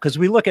was prep? Because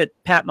we look at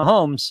Pat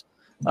Mahomes,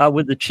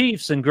 with the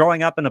Chiefs and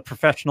growing up in a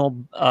professional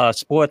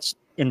sports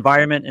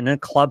environment and in a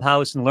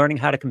clubhouse and learning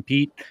how to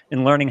compete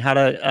and learning how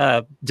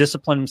to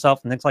discipline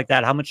himself and things like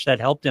that, how much that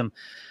helped him.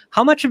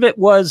 How much of it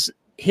was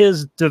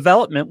his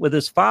development with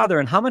his father,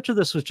 and how much of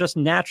this was just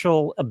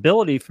natural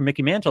ability for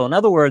Mickey Mantle? In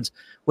other words,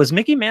 was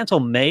Mickey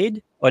Mantle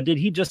made, or did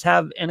he just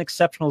have an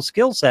exceptional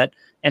skill set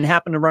and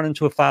happen to run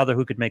into a father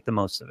who could make the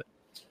most of it?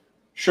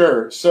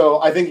 Sure.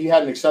 So I think he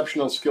had an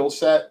exceptional skill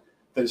set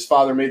that his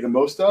father made the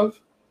most of.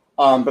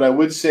 But I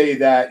would say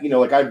that,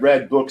 like I've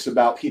read books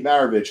about Pete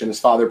Maravich and his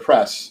father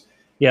Press.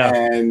 Yeah.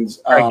 And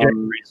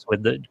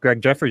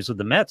Greg Jeffries with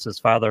the Mets, his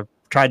father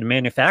tried to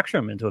manufacture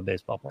him into a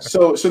baseball player.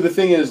 So the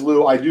thing is,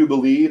 Lou, I do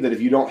believe that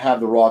if you don't have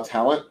the raw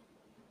talent,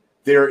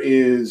 there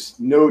is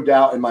no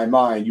doubt in my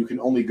mind you can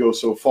only go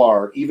so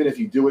far, even if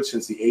you do it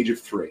since the age of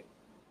 3.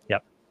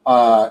 Yep.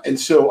 And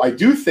so I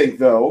do think,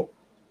 though,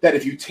 that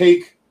if you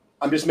take,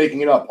 I'm just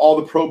making it up, all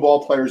the pro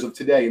ball players of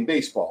today in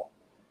baseball.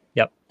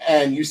 Yep.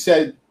 And you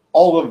said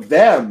all of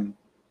them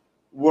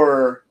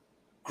were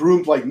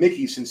groomed like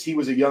Mickey since he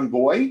was a young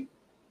boy.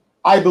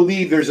 I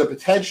believe there's a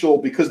potential,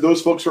 because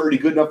those folks are already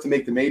good enough to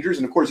make the majors.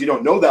 And of course, you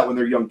don't know that when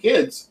they're young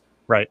kids.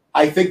 Right.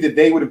 I think that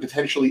they would have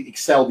potentially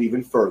excelled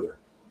even further.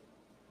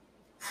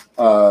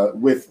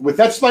 With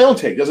that's my own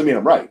take. Doesn't mean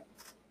I'm right.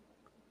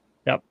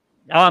 Yep.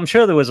 I'm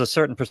sure there was a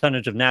certain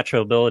percentage of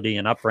natural ability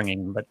and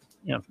upbringing, but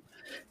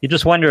you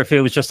just wonder if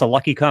it was just a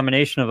lucky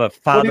combination of a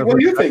father. What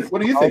do you think?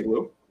 What do you think,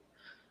 Lou?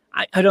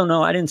 I don't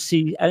know. I didn't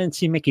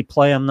see Mickey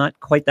play. I'm not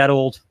quite that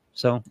old,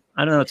 so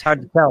I don't know. It's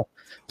hard to tell.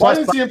 Well, I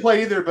didn't see him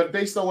play either, but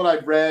based on what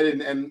I've read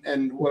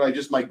and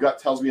what my gut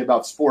tells me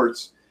about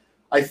sports,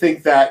 I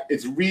think that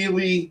it's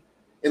really,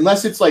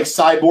 unless it's like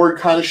cyborg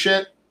kind of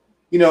shit,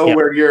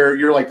 where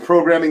you're like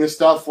programming the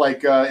stuff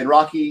like in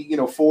Rocky,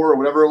 4 or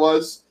whatever it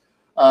was,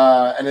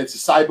 and it's a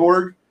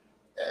cyborg.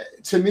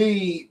 To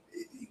me,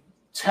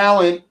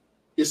 talent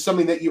is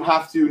something that you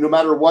have to, no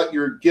matter what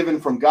you're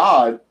given from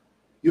God,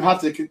 you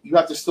have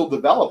to still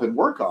develop and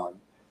work on.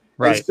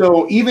 Right. And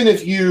so even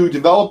if you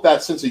develop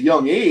that since a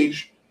young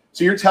age.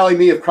 So you're telling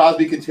me if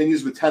Crosby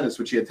continues with tennis,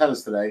 which he had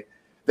tennis today,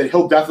 that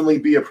he'll definitely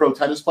be a pro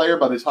tennis player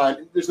by the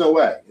time? There's no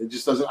way. It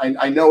just doesn't.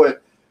 I know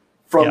it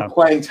from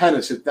playing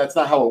tennis. That's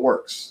not how it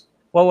works.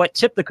 Well, what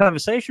tipped the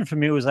conversation for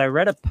me was I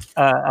read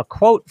a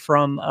quote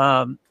from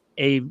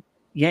a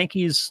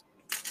Yankees,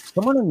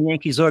 someone in the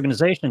Yankees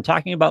organization,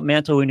 talking about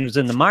Mantle when he was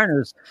in the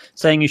minors,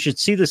 saying you should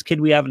see this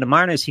kid we have in the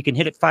minors. He can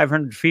hit it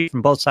 500 feet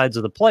from both sides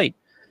of the plate.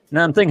 And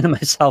I'm thinking to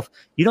myself,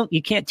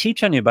 you can't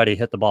teach anybody to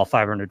hit the ball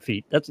 500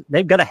 feet.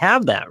 They've got to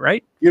have that,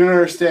 right? You don't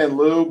understand,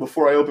 Lou.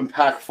 Before I open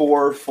pack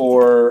 4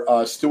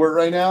 for Stewart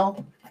right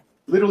now,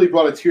 literally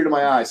brought a tear to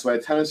my eye. So I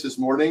had tennis this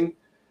morning,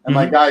 and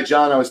my guy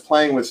John I was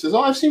playing with says,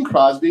 "Oh, I've seen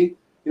Crosby,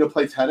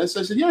 play tennis."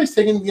 I said, "Yeah, he's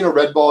taking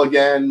red ball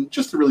again,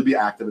 just to really be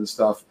active and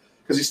stuff,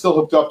 because he's still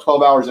hooked up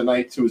 12 hours a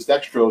night to his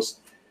dextrose."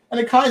 And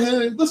it kind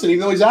of, listen, even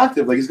though he's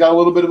active, like he's got a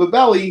little bit of a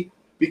belly.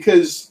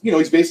 Because,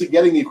 he's basically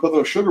getting the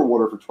equivalent of sugar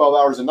water for 12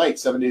 hours a night,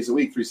 7 days a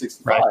week,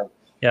 365. Right.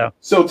 Yeah.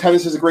 So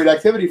tennis is a great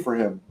activity for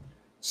him.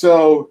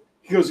 So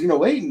he goes,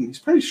 Leighton, he's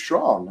pretty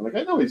strong. I'm like,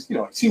 I know he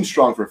seems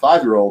strong for a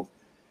 5-year-old.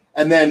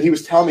 And then he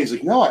was telling me, he's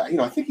like, no,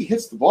 I think he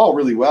hits the ball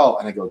really well.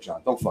 And I go,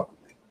 John, don't fuck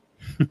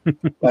with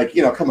me. Like,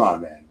 come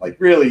on, man. Like,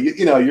 really,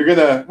 you're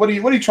gonna, what are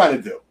you trying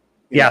to do?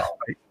 Yeah.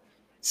 Right.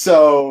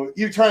 So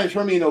you're trying to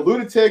turn me into a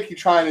lunatic. You're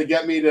trying to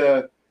get me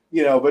to.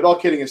 But all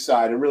kidding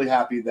aside, I'm really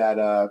happy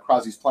that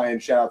Crosby's playing.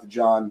 Shout out to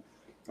John.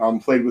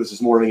 Played with us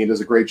this morning. He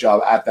does a great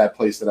job at that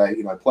place that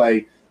I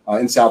play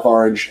in South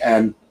Orange.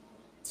 And,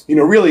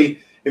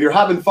 really, if you're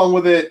having fun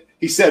with it,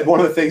 he said one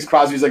of the things,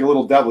 Crosby's like a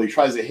little devil. He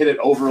tries to hit it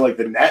over like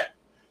the net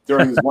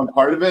during this one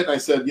part of it. And I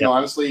said,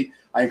 honestly,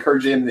 I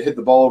encourage him to hit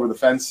the ball over the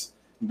fence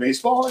in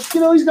baseball.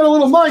 He's got a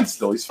little mind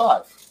still. He's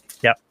 5.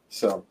 Yeah.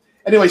 So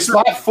anyway,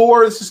 spot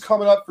 4. This is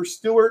coming up for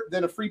Stewart.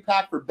 Then a free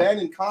pack for Ben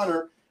and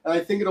Connor. And I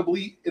think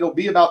it'll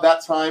be about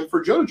that time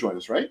for Joe to join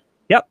us, right?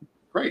 Yep.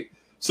 Great.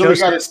 So we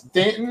got a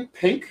Stanton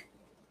pink.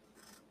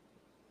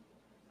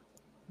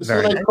 This is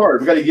a nice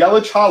card. We got a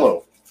Yelich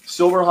hollow,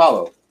 silver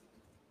hollow.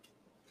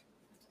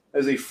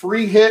 As a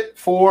free hit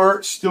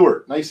for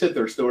Stewart. Nice hit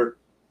there, Stewart.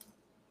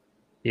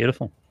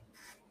 Beautiful.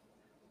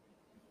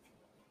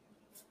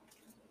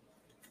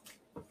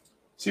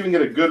 See if we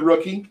can get a good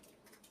rookie.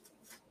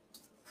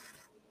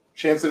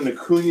 Jansen,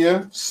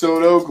 Acuna,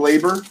 Soto,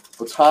 Glaber,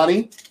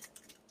 Ohtani.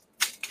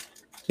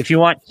 If you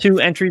want 2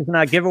 entries in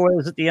our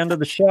giveaways at the end of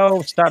the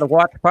show, start a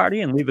watch party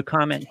and leave a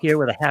comment here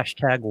with a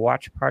hashtag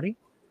watch party.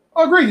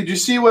 Oh, great. Did you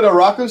see what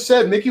Rocco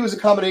said? Mickey was a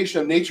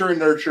combination of nature and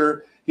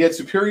nurture. He had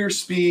superior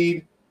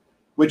speed,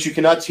 which you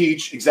cannot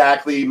teach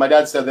exactly. My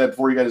dad said that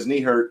before he got his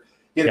knee hurt.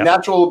 He had a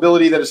natural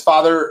ability that his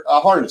father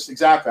harnessed.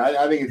 Exactly.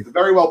 I think it's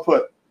very well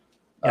put,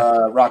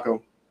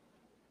 Rocco.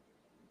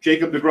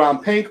 Jacob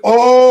deGrom pink.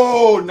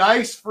 Oh,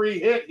 nice free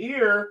hit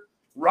here.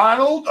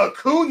 Ronald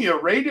Acuna,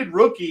 rated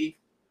rookie.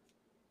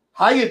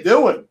 How you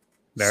doing?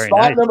 Very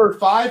Spot nice. number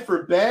 5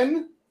 for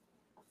Ben.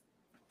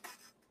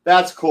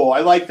 That's cool.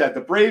 I like that.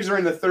 The Braves are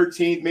in the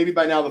 13th, maybe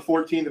by now the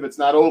 14th if it's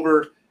not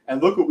over.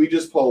 And look what we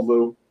just pulled,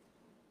 Lou.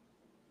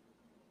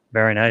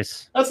 Very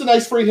nice. That's a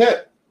nice free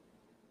hit.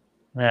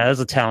 Yeah, there's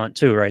a talent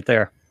too, right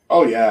there.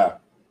 Oh yeah.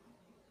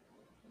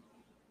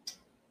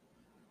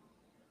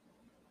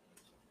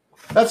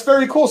 That's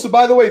very cool. So,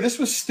 by the way, this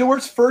was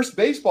Stewart's first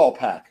baseball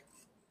pack.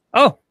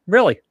 Oh,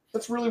 really?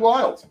 That's really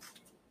wild.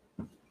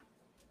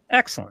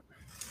 Excellent.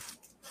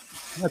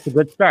 That's a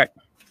good start.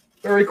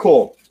 Very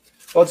cool.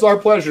 Well, it's our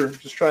pleasure.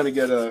 Just trying to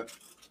get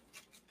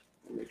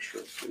make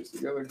sure it stays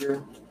together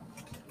here.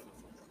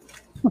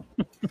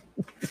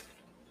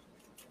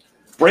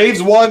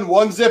 Braves won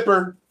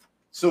 1-0,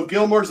 so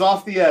Gilmore's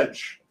off the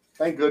edge.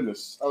 Thank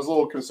goodness. I was a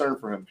little concerned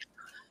for him.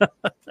 So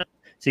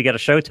you got a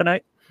show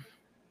tonight?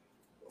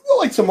 Well,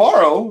 like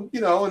tomorrow,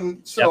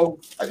 and so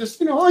yep. I just,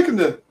 I like him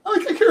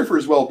I care for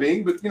his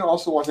well-being, but,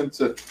 also want him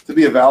to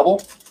be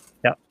available.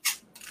 Yeah.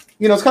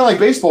 It's kind of like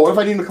baseball. What if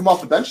I need him to come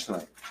off the bench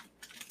tonight?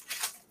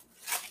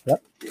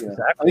 Yep.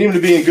 Exactly. I need him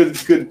to be in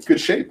good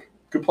shape,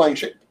 good playing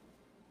shape.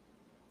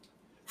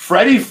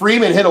 Freddie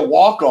Freeman hit a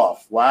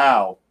walk-off.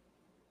 Wow.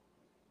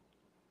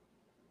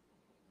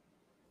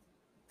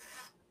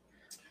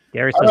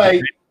 Gary says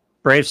the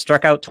Braves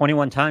struck out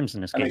 21 times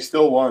in this game. And they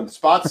still won.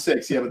 Spot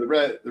 6, yeah, but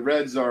the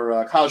Reds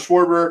are Kyle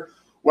Schwarber.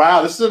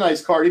 Wow, this is a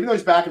nice card. Even though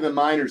he's back in the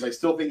minors, I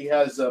still think he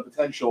has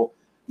potential.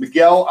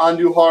 Miguel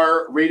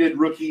Andujar, rated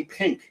rookie,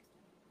 pink.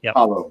 Yep.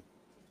 Hollow.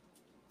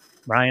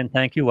 Ryan,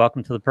 thank you.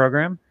 Welcome to the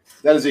program.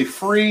 That is a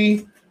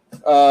free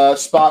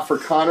spot for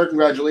Connor.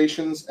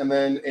 Congratulations. And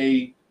then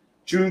a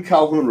June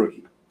Calhoun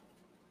rookie.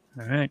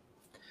 All right.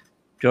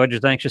 George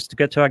is anxious to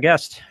get to our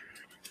guest.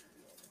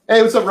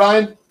 Hey, what's up,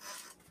 Ryan?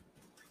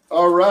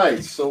 All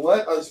right, so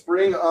let us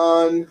bring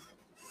on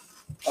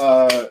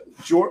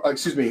Joe,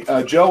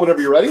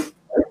 whenever you're ready.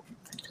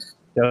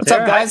 What's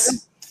up,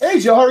 guys? Hey,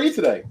 Joe, how are you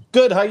today?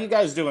 Good. How you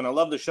guys doing? I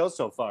love the show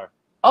so far.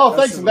 Oh,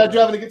 thanks. I'm glad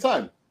you're having a good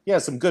time. Yeah,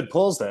 some good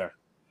pulls there.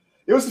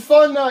 It was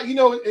fun.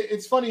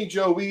 It's funny,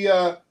 Joe. We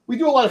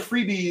do a lot of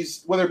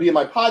freebies, whether it be in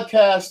my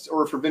podcast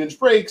or for Vintage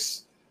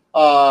Breaks,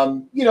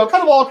 kind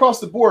of all across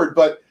the board.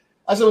 But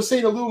as I was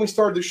saying to Lou when we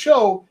started the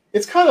show,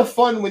 it's kind of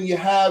fun when you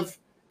have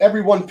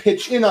everyone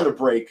pitch in on a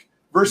break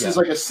versus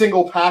like a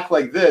single pack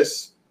like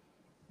this,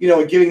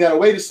 and giving that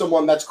away to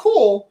someone. That's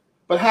cool.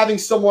 But having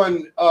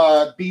someone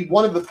be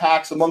one of the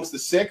packs amongst the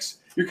 6,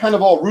 you're kind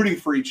of all rooting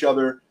for each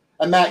other.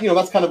 And that,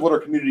 that's kind of what our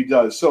community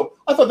does. So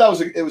I thought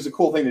it was a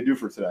cool thing to do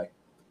for today.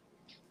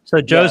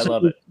 So Joe's, I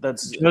love it.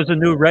 Joe's a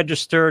new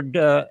registered.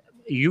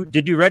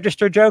 Did you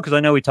register, Joe? Because I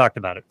know we talked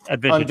about it at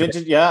Vintage. On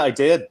Vintage, yeah, I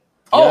did.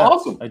 Oh, yeah,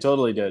 awesome! I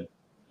totally did.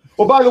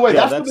 Well, by the way,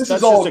 that's what this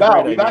is all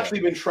about. We've idea.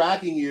 actually been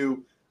tracking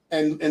you,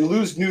 and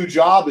Lou's new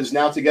job is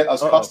now to get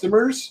us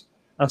customers.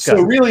 Okay.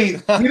 So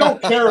really, we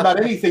don't care about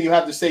anything you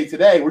have to say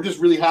today. We're just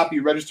really happy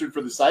you registered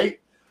for the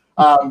site.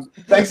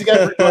 Thanks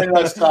again for joining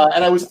us.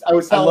 And I was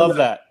telling. I love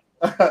that.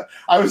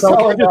 I was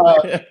telling.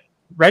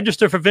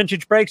 Register for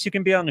Vintage Breaks. You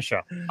can be on the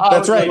show.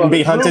 That's right, and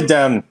be hunted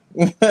down.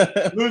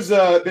 Lou's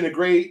been a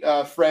great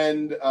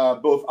friend,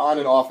 both on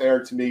and off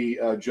air to me,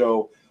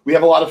 Joe. We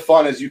have a lot of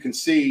fun, as you can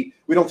see.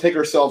 We don't take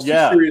ourselves too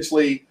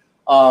seriously.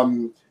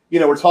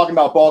 We're talking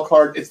about ball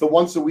card. It's the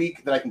once a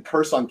week that I can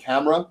curse on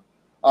camera,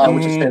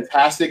 which is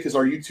fantastic because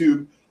our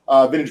YouTube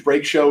Vintage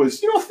Break show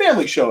is, a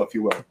family show, if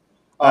you will.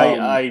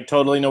 I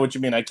totally know what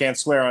you mean. I can't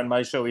swear on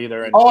my show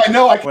either. And I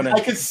know. I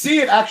could see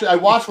it, actually. I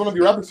watched one of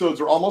your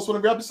episodes, or almost one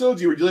of your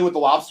episodes. You were dealing with the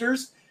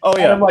lobsters. Oh,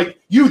 yeah. And I'm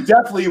like, you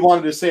definitely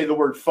wanted to say the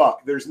word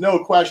fuck. There's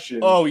no question.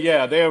 Oh,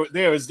 yeah.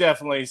 There was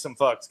definitely some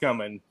fucks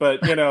coming.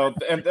 But,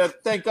 and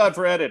thank God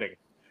for editing.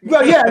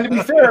 Well, yeah, and to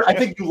be fair, I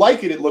think you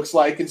like it looks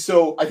like. And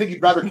so I think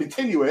you'd rather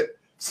continue it.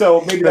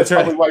 So maybe that's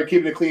probably why you're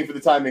keeping it clean for the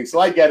timing. So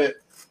I get it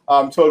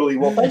totally.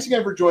 Well, thanks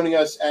again for joining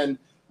us. And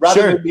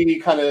rather than me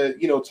kind of,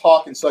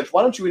 talk and such,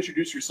 why don't you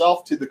introduce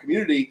yourself to the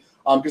community?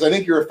 Because I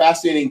think you're a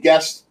fascinating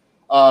guest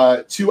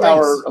to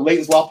our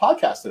Layton's Law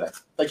podcast today.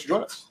 Thanks for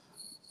joining us.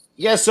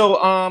 Yeah, so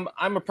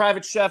I'm a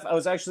private chef. I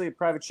was actually a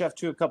private chef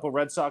to a couple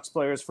Red Sox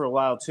players for a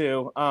while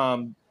too.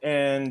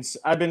 And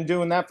I've been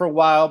doing that for a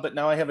while, but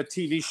now I have a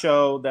TV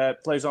show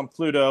that plays on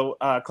Pluto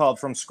called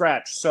From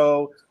Scratch.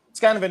 So it's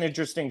kind of an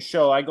interesting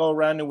show. I go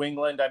around New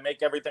England. I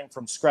make everything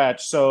from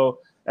scratch. So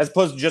as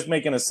opposed to just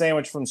making a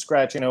sandwich from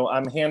scratch,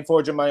 I'm hand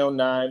forging my own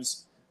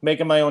knives,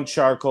 making my own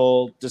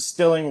charcoal,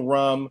 distilling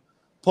rum,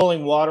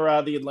 pulling water out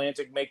of the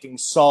Atlantic, making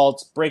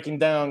salt, breaking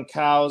down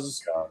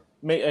cows,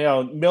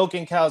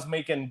 milking cows,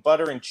 making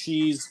butter and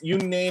cheese, you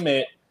name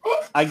it,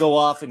 I go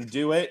off and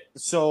do it.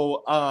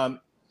 So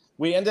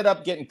we ended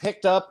up getting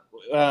picked up.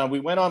 We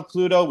went on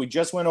Pluto. We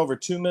just went over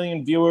 2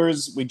 million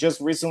viewers. We just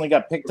recently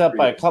got picked up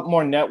by a couple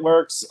more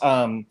networks.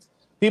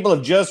 People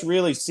have just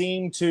really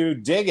seemed to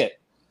dig it.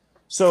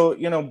 So,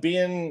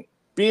 being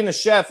a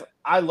chef,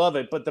 I love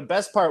it. But the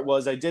best part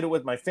was I did it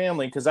with my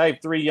family because I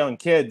have 3 young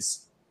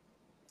kids.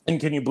 And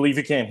can you believe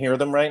you can't hear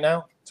them right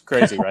now? It's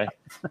crazy, right?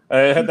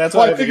 That's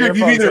why I figured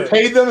you either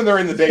paid them and they're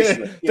in the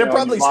basement. They're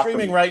probably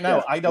screaming right now.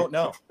 Yeah. I don't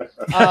know.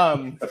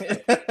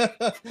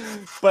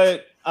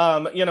 But,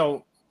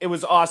 it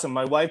was awesome.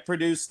 My wife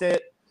produced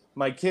it.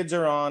 My kids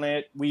are on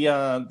it.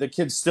 The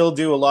kids still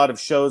do a lot of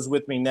shows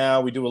with me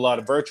now. We do a lot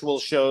of virtual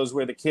shows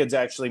where the kids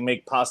actually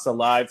make pasta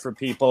live for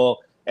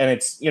people. And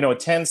it's, a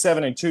 10,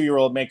 7, and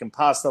 2-year-old making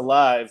pasta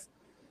live,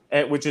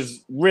 which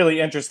is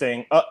really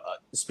interesting.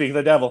 Speak of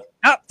the devil.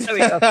 Oh, there we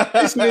go.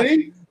 Hey,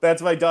 sweetie.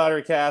 That's my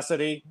daughter,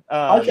 Cassidy.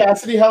 Hi,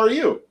 Cassidy. How are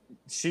you?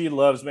 She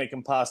loves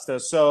making pasta.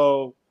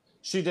 So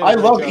she did. I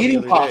love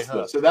eating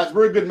pasta, so that's a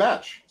very good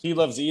match. He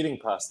loves eating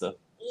pasta.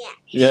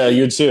 Yeah,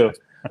 you too.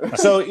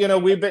 So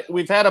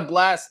we've had a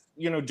blast,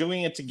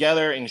 doing it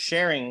together and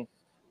sharing.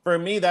 For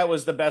me, that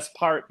was the best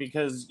part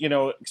because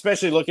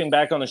especially looking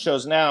back on the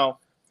shows now,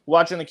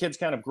 watching the kids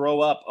kind of grow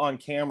up on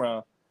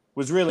camera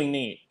was really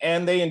neat,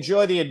 and they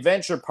enjoy the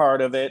adventure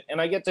part of it. And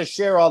I get to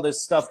share all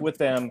this stuff with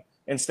them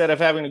instead of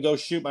having to go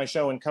shoot my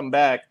show and come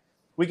back.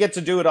 We get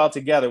to do it all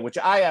together, which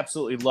I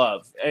absolutely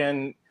love,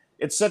 and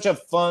it's such a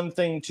fun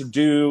thing to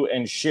do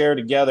and share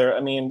together.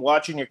 I mean,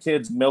 watching your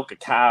kids milk a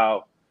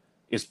cow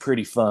is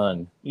pretty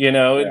fun,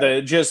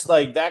 just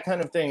like that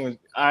kind of thing.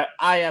 I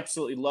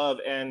absolutely love.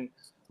 And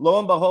lo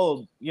and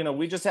behold,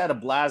 we just had a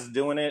blast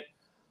doing it.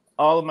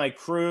 All of my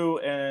crew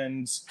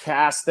and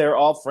cast, they're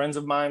all friends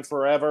of mine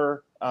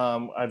forever.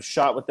 I've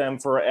shot with them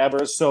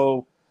forever.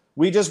 So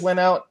we just went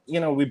out,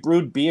 we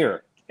brewed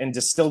beer and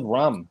distilled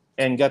rum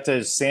and got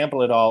to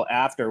sample it all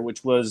after,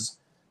 which was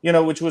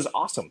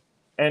awesome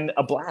and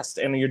a blast.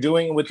 And you're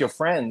doing it with your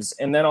friends.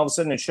 And then all of a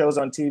sudden it shows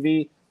on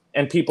TV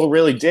and people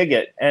really dig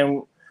it.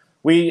 And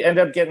we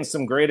ended up getting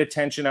some great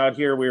attention out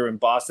here. We were in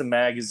Boston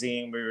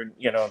Magazine. We were in,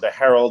 the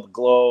Herald,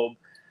 Globe.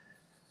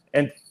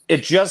 And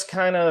it just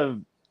kind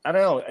of, I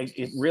don't know,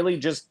 it really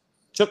just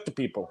took to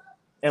people.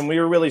 And we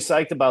were really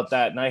psyched about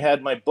that. And I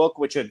had my book,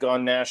 which had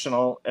gone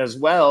national as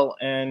well.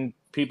 And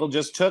people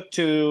just took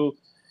to,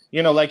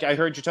 like I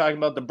heard you talking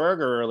about the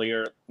burger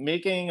earlier.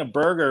 Making a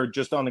burger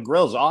just on the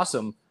grill is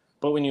awesome.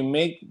 But when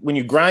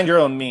you grind your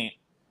own meat,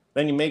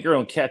 then you make your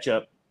own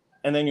ketchup,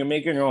 and then you're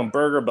making your own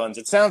burger buns.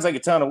 It sounds like a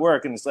ton of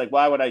work, and it's like,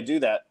 why would I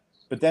do that?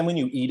 But then when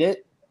you eat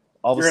it,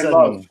 all of a sudden,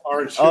 love,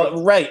 aren't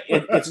you? Right?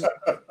 It's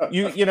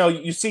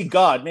you see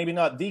God, maybe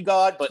not the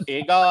God, but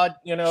a God.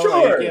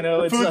 Sure.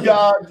 The food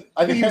god.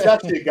 I think he was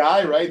actually a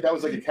guy, right? That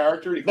was like a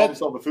character. He called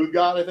himself a food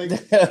god, I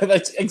think.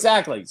 That's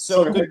exactly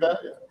Something like that.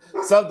 Yeah.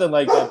 Something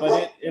like that,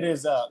 but it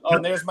is.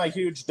 And there's my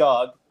huge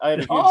dog. I have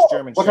a huge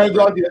German. What Shepherd.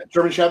 kind of dog?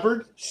 German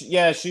Shepherd.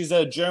 She's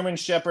a German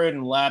Shepherd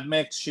and Lab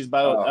mix. She's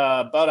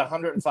about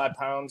 105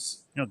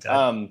 pounds. Okay.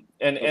 And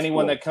that's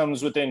anyone that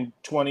comes within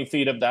 20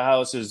 feet of the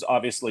house is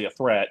obviously a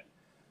threat.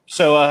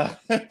 So,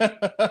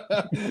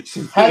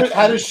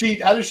 how does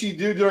she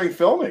do during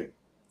filming?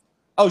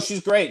 Oh,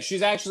 she's great.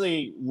 She's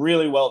actually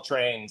really well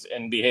trained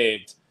and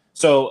behaved.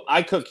 So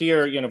I cook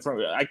here.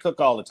 I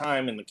cook all the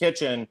time in the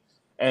kitchen.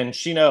 And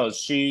she knows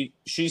she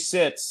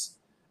sits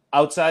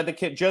outside the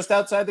just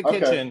outside the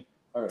kitchen,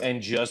 right,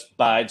 and just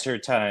bides her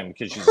time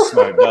because she's a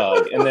smart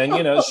dog. And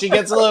then she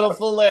gets a little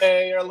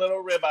fillet or a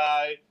little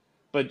ribeye,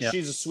 but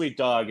she's a sweet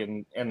dog,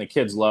 and the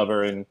kids love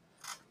her. And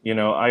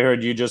I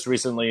heard you just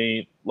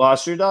recently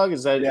lost your dog.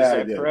 Is that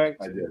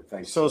correct? I did.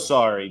 Thanks. So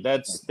sorry.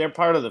 They're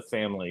part of the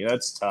family.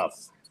 That's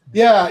tough.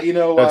 Yeah,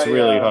 that's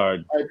really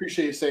hard. I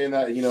appreciate you saying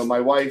that.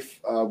 My wife,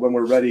 when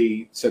we're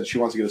ready, said she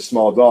wants to get a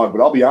small dog.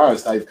 But I'll be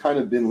honest, I've kind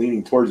of been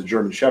leaning towards a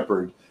German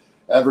Shepherd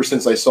ever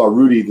since I saw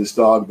Rudy, this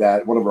dog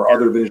that one of our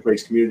other Vintage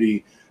Breaks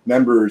community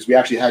members. We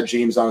actually had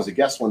James on as a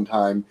guest one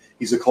time.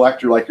 He's a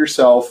collector like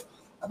yourself,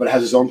 but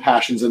has his own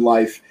passions in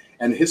life.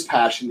 And his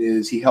passion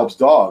is he helps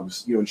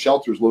dogs, in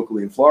shelters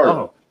locally in Florida.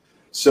 Oh.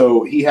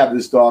 So he had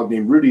this dog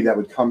named Rudy that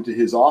would come to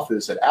his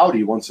office at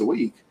Audi once a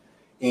week.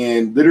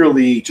 And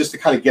literally just to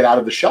kind of get out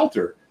of the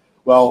shelter.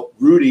 Well,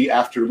 Rudy,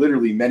 after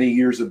literally many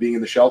years of being in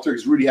the shelter,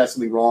 because Rudy had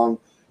something wrong,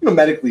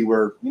 medically,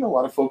 where, a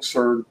lot of folks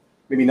are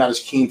maybe not as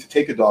keen to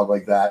take a dog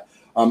like that.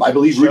 I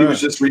believe Rudy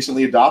was just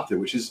recently adopted,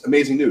 which is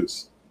amazing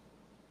news.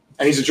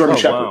 And he's a German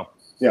Shepherd. Wow.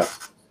 Yeah.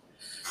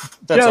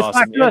 That's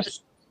awesome.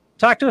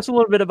 Talk to us a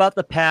little bit about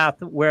the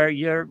path where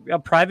you're a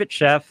private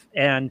chef,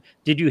 and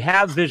did you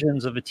have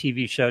visions of a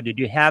TV show? Did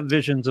you have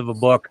visions of a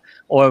book,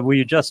 or were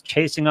you just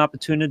chasing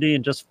opportunity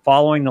and just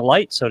following the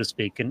light, so to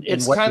speak? And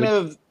it's kind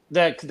of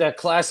that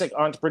classic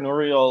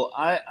entrepreneurial.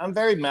 I'm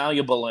very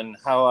malleable in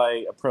how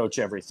I approach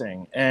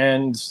everything,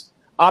 and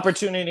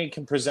opportunity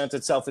can present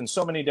itself in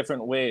so many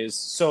different ways.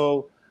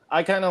 So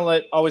I kind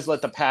of always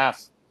let the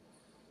path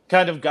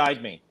kind of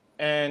guide me.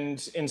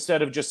 And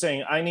instead of just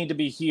saying, I need to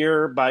be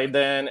here by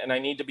then and I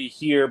need to be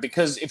here,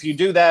 because if you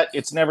do that,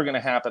 it's never going to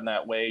happen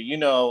that way.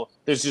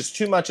 There's just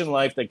too much in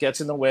life that gets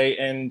in the way.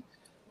 And,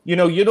 you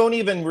don't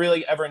even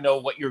really ever know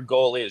what your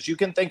goal is. You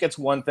can think it's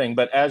one thing,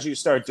 but as you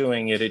start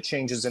doing it, it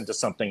changes into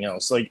something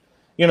else. Like,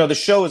 the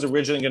show was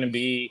originally going to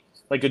be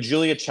like a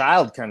Julia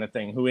Child kind of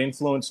thing, who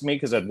influenced me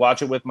because I'd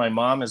watch it with my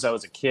mom as I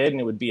was a kid,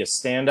 and it would be a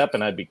stand-up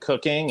and I'd be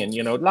cooking and,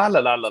 la, la,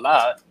 la, la,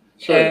 la.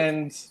 Sure.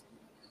 And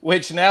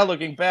which now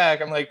looking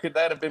back, I'm like, could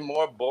that have been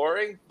more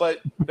boring? But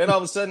then all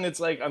of a sudden it's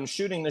like I'm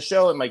shooting the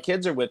show and my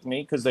kids are with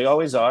me because they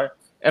always are.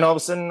 And all of a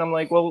sudden I'm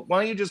like, well,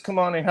 why don't you just come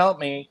on and help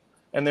me?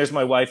 And there's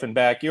my wife and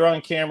back. You're on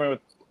camera with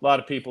A lot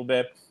of people,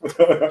 babe.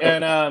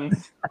 And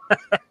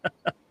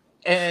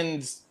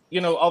and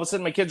you know, all of a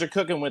sudden my kids are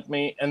cooking with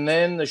me, and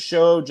then the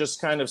show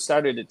just kind of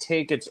started to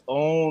take its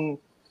own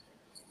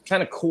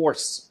kind of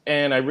course,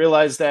 and I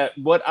realized that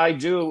what I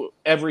do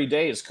every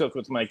day is cook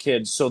with my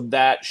kids, so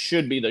that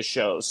should be the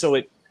show. So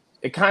it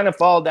kind of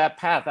followed that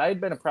path. I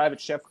had been a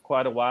private chef for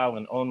quite a while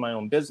and owned my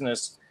own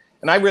business,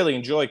 and I really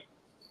enjoy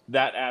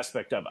that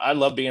aspect of it. I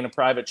love being a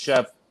private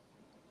chef.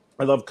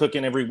 I love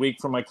cooking every week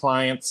for my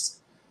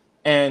clients.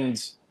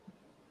 And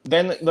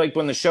then, like,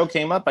 when the show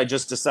came up, I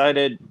just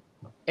decided,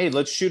 hey,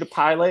 let's shoot a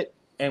pilot,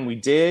 and we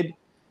did.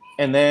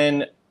 And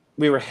then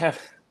we were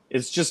having,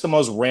 it's just the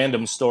most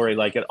random story,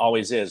 like it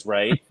always is,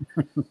 right?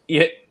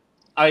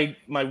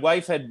 My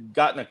wife had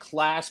gotten a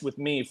class with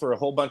me for a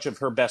whole bunch of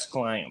her best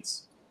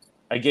clients.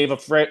 I gave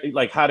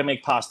like how to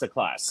make pasta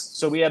class.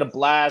 So we had a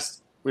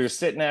blast. We were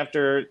sitting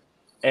after,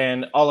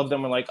 and all of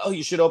them were like, oh,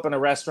 you should open a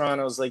restaurant.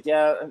 I was like,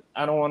 yeah,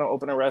 I don't want to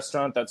open a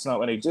restaurant. That's not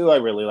what I do. I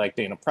really like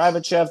being a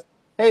private chef.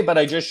 Hey, but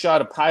I just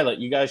shot a pilot.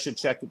 You guys should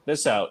check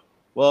this out.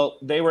 Well,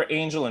 they were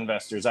angel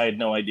investors. I had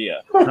no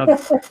idea.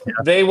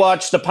 They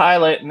watched the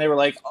pilot and they were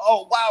like,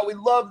 oh, wow, we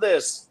love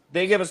this.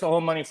 They gave us the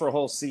whole money for a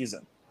whole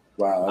season.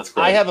 Wow, that's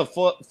great. I have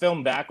a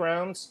film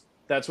background.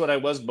 That's what I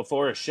was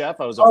before a chef.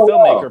 I was a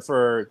filmmaker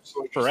for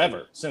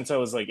forever, since I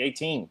was like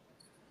 18.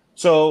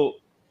 So,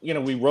 you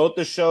know, we wrote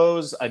the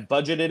shows. I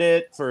budgeted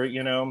it for,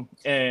 you know,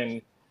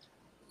 and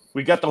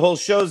we got the whole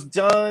shows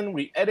done.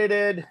 We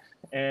edited.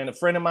 And a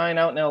friend of mine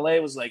out in LA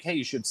was like, hey,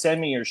 you should send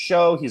me your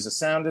show. He's a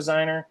sound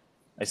designer.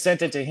 I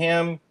sent it to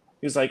him.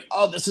 He was like,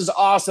 oh, this is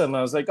awesome.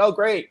 I was like, oh,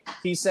 great.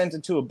 He sent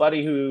it to a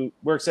buddy who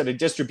works at a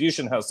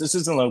distribution house. This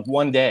isn't like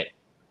one day.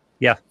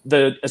 Yeah.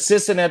 The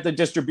assistant at the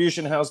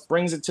distribution house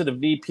brings it to the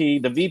VP.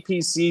 The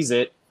VP sees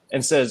it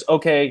and says,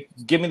 okay,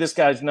 give me this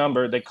guy's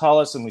number. They call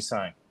us and we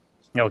sign.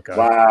 Okay.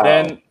 Wow.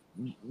 Then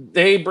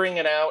they bring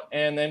it out,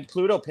 and then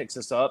Pluto picks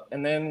us up,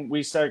 and then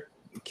we start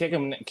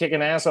kicking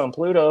ass on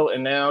Pluto.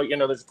 And now, you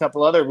know, there's a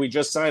couple other we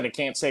just signed. I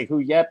can't say who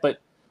yet, but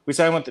we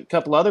signed with a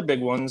couple other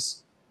big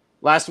ones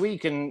last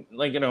week. And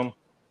like, you know,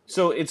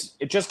 so it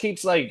just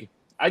keeps like,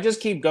 I just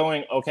keep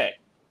going. Okay.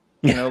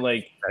 You know,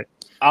 like right.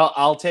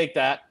 I'll take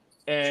that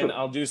and Sure.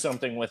 I'll do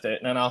something with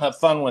it and I'll have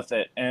fun with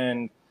it.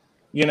 And,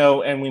 you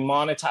know, and we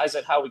monetize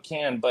it how we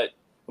can, but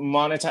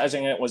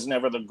monetizing it was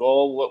never the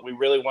goal. What we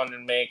really wanted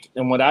to make,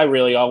 and what I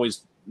really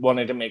always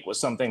wanted to make, was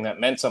something that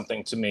meant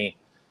something to me.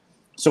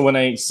 So when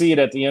I see it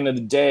at the end of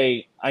the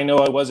day, I know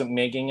I wasn't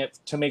making it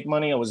to make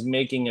money. I was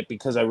making it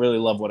because I really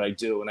love what I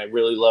do, and I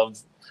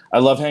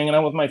love hanging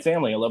out with my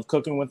family. I love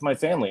cooking with my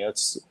family.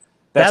 That's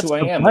who I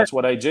am. That's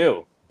what I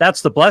do.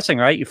 That's the blessing,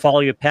 right? You follow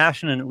your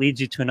passion and it leads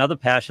you to another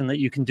passion that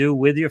you can do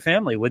with your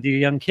family, with your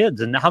young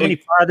kids. And how many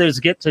fathers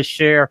get to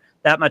share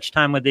that much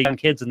time with their young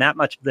kids and that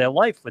much of their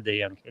life with their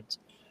young kids?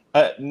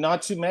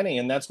 Not too many.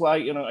 And that's why,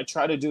 you know, I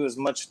try to do as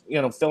much,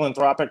 you know,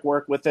 philanthropic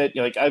work with it.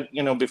 Like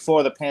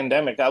before the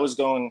pandemic, I was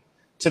going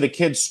to the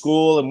kids'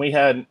 school, and we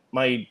had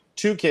my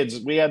two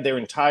kids, we had their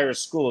entire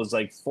school. It was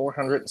like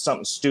 400 and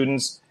something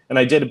students. And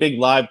I did a big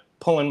live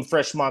pulling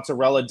fresh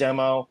mozzarella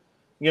demo,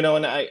 you know,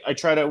 and I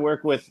try to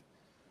work with,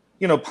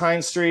 you know,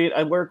 Pine Street.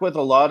 I work with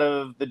a lot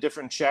of the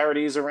different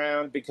charities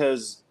around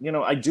because, you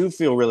know, I do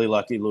feel really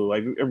lucky, Lou. I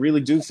really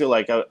do feel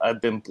like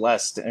I've been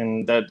blessed,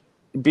 and that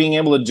being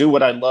able to do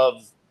what I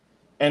love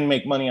and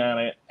make money on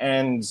it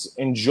and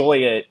enjoy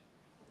it,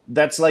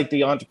 that's like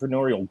the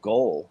entrepreneurial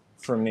goal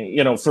for me.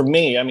 You know, for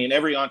me, I mean,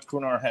 every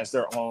entrepreneur has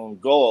their own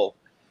goal.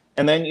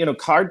 And then, you know,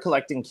 card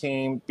collecting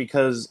came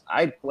because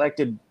I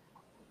collected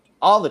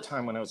all the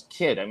time when I was a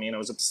kid. I mean, I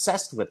was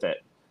obsessed with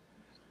it.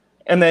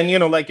 And then, you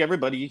know, like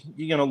everybody,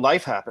 you know,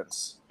 life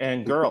happens,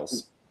 and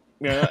girls,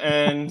 you know,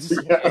 and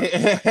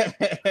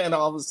and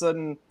all of a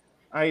sudden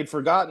I had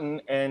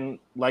forgotten. And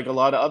like a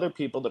lot of other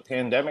people, the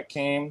pandemic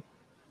came,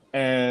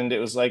 and it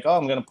was like, oh,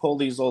 I'm going to pull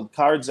these old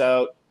cards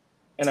out.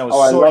 And I was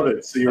I love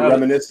it. So you're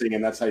reminiscing,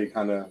 and that's how you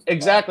kind of.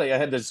 Exactly. I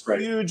had this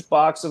huge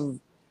box of,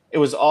 it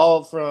was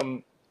all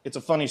from, it's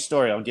a funny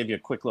story. I'll give you a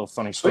quick little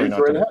funny story.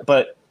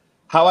 But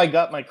how I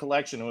got my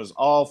collection, it was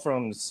all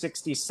from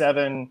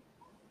 67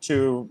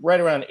 to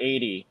right around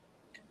 80,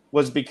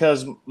 was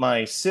because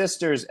my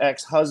sister's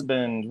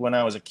ex-husband, when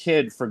I was a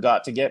kid,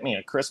 forgot to get me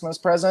a Christmas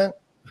present.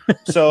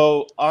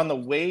 So on the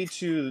way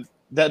to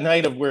that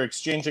night of we're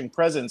exchanging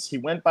presents, he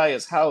went by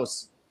his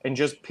house and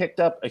just picked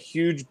up a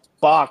huge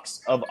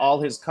box of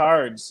all his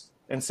cards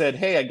and said,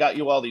 hey, I got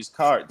you all these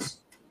cards.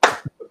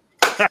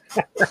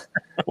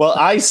 Well,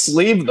 I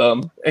sleeved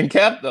them and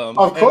kept them.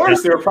 Of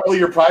course, they were probably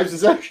your prized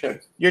possession.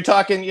 You're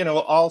talking, you know,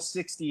 all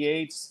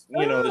 68s,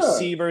 you know, the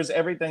Seavers,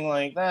 everything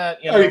like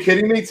that. You know. Are you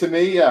kidding me? To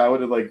me, yeah, I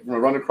would have like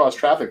run across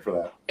traffic for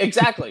that.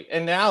 Exactly.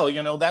 And now,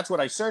 you know, that's what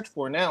I search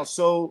for now.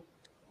 So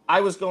I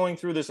was going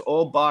through this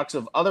old box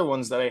of other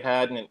ones that I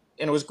had, and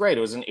it was great.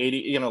 It was an 80,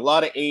 you know, a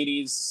lot of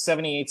 80s,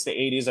 78s to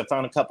 80s. I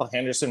found a couple of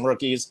Henderson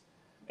rookies.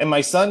 And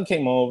my son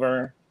came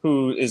over,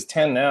 who is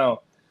 10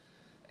 now.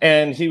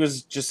 And he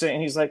was just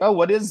saying, he's like, oh,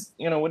 what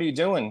are you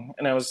doing?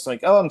 And I was like,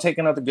 oh, I'm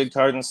taking out the good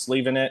card and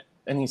sleeving it.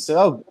 And he said,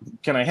 oh,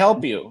 can I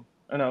help you?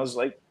 And I was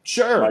like,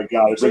 Sure. My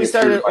God, So he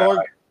started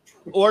or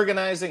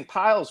organizing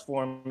piles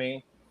for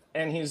me,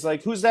 and he's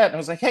like, "Who's that?" And I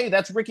was like, "Hey,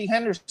 that's Ricky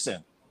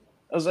Henderson."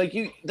 I was like,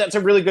 that's a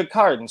really good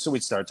card." And so we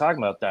started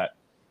talking about that,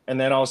 and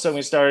then all of a sudden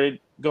we started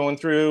going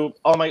through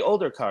all my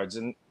older cards,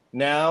 and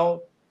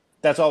now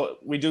that's all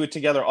we do it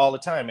together all the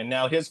time. And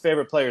now his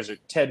favorite players are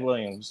Ted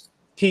Williams,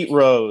 Pete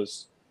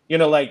Rose,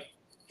 like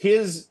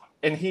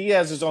and he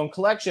has his own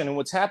collection. And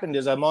what's happened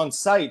is I'm on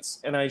sites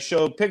and I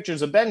show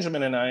pictures of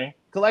Benjamin and I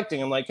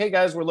collecting. I'm like, "Hey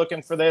guys, we're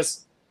looking for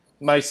this.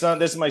 This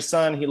is my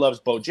son. He loves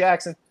Bo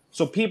Jackson."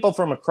 So people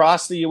from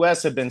across the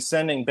U.S. have been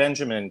sending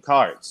Benjamin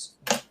cards.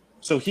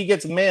 So he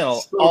gets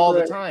mail all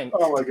the time.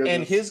 Oh my goodness.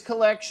 And his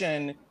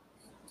collection,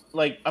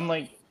 I'm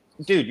like,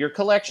 dude, your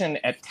collection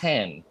at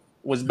 10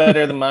 was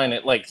better than mine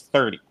at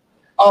 30.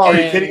 Oh, are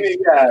you kidding me?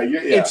 Yeah.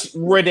 It's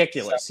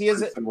ridiculous. He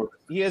has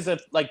a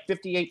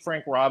 58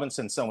 Frank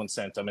Robinson someone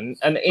sent him, and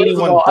an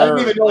 81 I didn't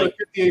even know what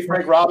 58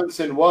 Frank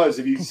Robinson was.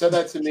 If you said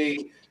that to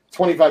me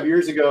 25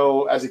 years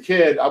ago as a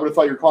kid, I would have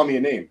thought you were calling me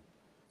a name.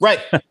 Right.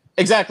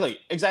 Exactly.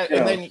 Yeah.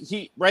 And then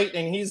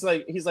he's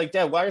like,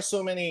 "Dad, why are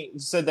so many?" He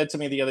said that to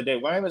me the other day.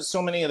 "Why are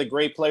so many of the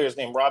great players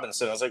named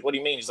Robinson?" I was like, "What do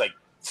you mean?" He's like,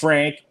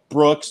 "Frank,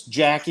 Brooks,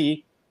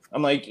 Jackie."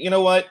 I'm like, "You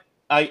know what?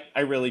 I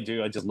really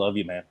do. I just love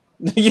you, man."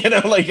 We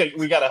got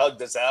to hug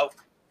this out.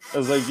 I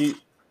was like,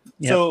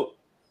 So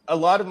a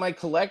lot of my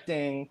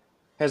collecting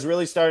has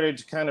really started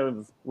to kind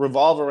of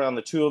revolve around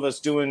the two of us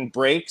doing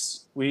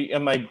breaks.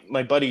 And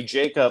my buddy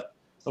Jacob,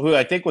 who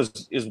I think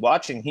is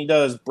watching, he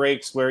does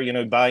breaks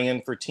where, buy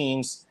in for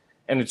teams,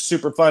 and it's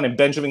super fun. And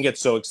Benjamin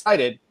gets so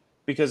excited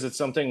because it's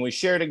something we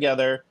share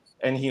together.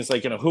 And he's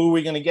like, who are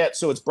we going to get?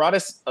 So it's brought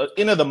us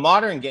into the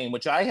modern game,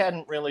 which I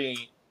hadn't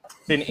really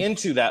been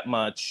into that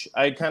much.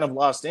 I kind of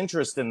lost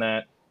interest in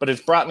that. But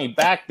it's brought me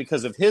back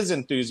because of his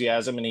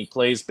enthusiasm, and he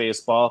plays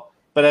baseball.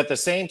 But at the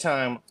same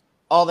time,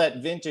 all that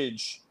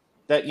vintage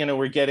that,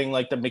 we're getting,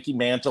 like the Mickey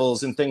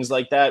Mantles and things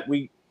like that,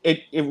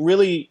 it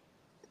really,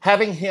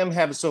 having him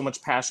have so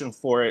much passion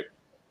for it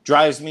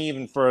drives me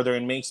even further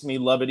and makes me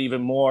love it even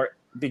more,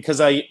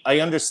 because I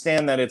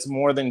understand that it's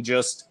more than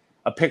just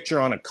a picture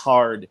on a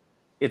card.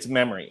 It's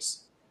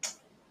memories.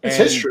 It's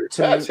history.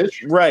 It's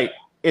history. Right.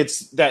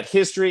 It's that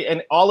history,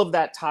 and all of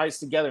that ties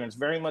together. And it's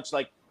very much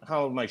like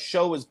how my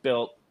show was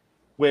built,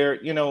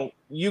 where,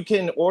 you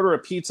can order a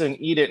pizza and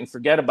eat it and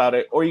forget about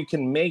it, or you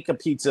can make a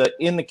pizza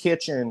in the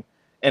kitchen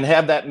and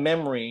have that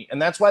memory.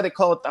 And that's why they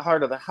call it the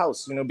heart of the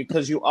house,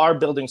 because you are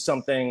building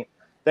something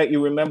that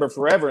you remember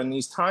forever. And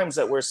these times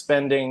that we're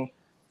spending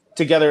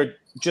together,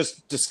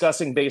 just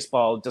discussing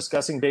baseball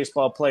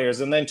players,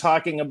 and then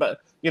talking about,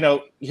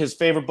 his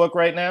favorite book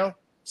right now,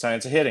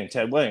 Science of Hitting,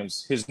 Ted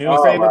Williams. His new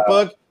favorite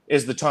book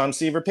is the Tom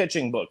Seaver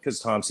pitching book, because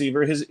Tom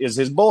Seaver is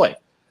his boy.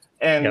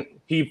 And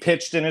he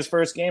pitched in his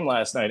first game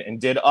last night and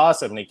did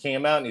awesome. And he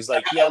came out and he's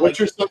like, "Yeah." What's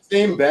your son's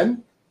name,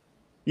 Ben?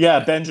 Yeah,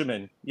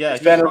 Benjamin. Yeah,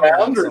 he's been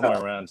around or somewhere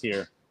not? Around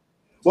here.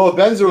 Well, if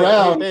Ben's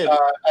around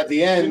at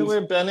the end. You know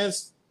where Ben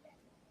is?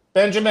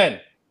 Benjamin.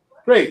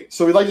 Great.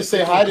 So we'd like to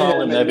say hi to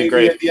him, and that'd be maybe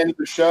great. at the end of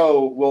the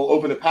show we'll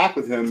open a pack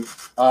with him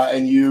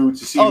and you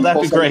to see. Oh,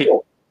 that'd be great.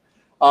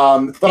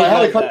 But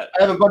I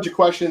have a bunch of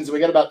questions, and we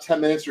got about 10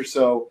 minutes or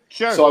so.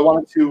 Sure. So I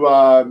wanted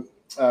to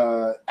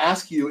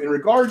ask you in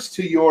regards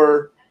to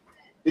your,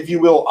 if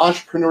you will,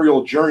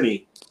 entrepreneurial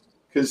journey,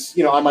 because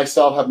I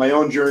myself have my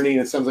own journey,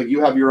 and it sounds like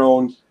you have your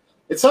own.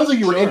 It sounds like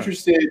you were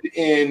interested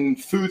in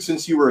food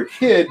since you were a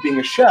kid, being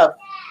a chef.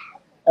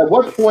 At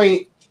what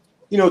point,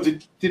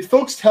 did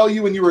folks tell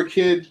you when you were a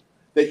kid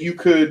that you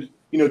could,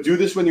 do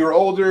this when you were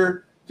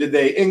older? Did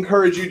they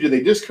encourage you? Did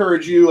they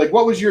discourage you?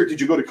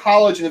 Did you go to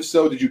college? And if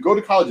so, did you go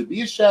to college to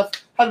be a chef?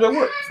 How did that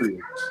work for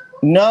you?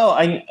 No,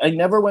 I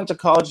never went to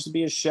college to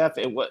be a chef.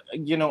 It was,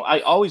 I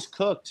always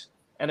cooked,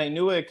 and I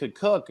knew I could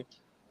cook.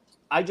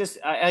 I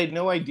had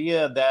no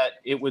idea that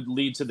it would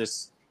lead to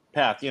this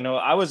path.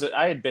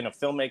 I had been a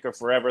filmmaker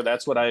forever.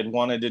 That's what I had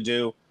wanted to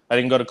do. I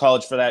didn't go to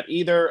college for that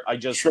either. I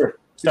just started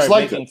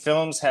making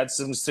films, had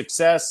some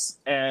success,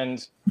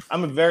 and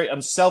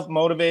I'm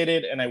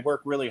self-motivated, and I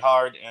work really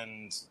hard,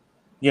 and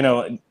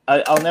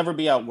I'll never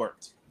be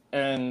outworked.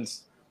 And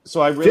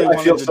so I really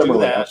wanted to do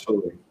that.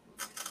 Absolutely.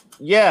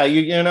 Yeah,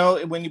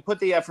 when you put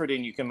the effort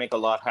in, you can make a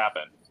lot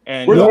happen.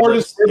 And we're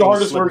the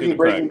hardest working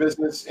breaking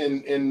business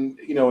in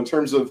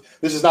terms of,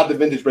 this is not the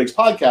Vintage Breaks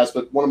podcast,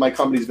 but one of my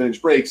companies,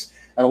 Vintage Breaks,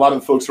 and a lot of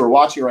the folks who are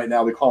watching right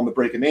now, we call them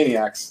the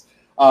Breakamaniacs.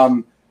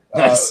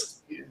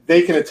 Nice.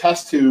 They can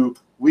attest to,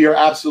 we are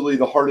absolutely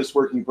the hardest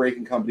working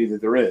breaking company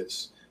that there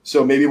is.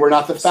 So maybe we're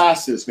not the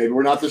fastest, maybe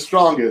we're not the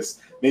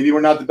strongest, maybe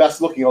we're not the best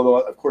looking, although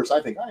of course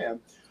I think I am.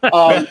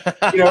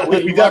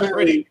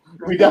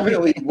 We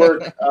definitely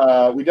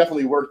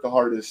work the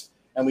hardest,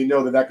 and we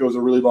know that goes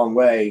a really long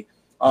way.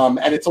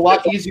 And it's a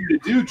lot easier to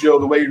do, Joe,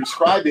 the way you're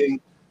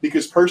describing,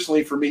 because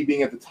personally, for me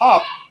being at the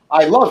top,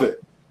 I love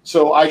it.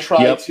 So I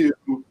try to,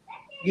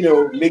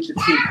 make the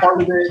team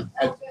part of it,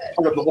 and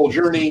part of the whole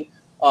journey.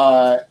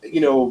 The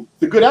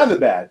good and the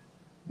bad.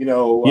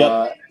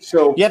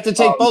 So you have to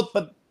take both,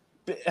 but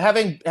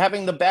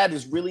having the bad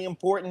is really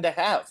important to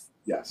have.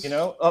 Yes. You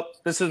know, oh,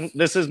 this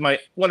is my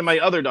one of my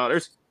other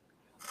daughters.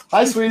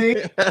 Hi,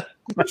 sweetie.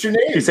 What's your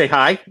name? You say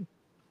hi.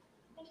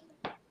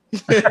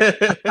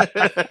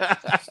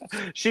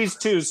 She's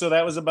 2, so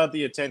that was about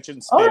the attention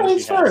All span. right,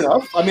 she fair has.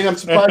 enough. I mean, I'm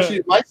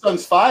surprised. My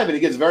son's 5, and he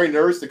gets very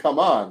nervous to come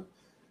on.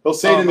 He'll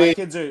say to my me,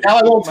 kids are, "Now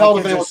I won't my tell him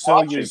if kids are anyone's so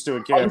watching." used to a I'll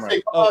just camera.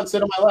 say, "Come on,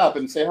 sit on my lap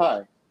and say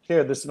hi."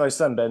 Here, this is my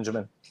son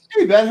Benjamin.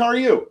 Hey, Ben, how are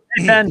you?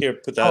 Hey, Ben. Here,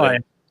 put that Hi.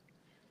 in.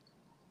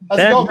 How's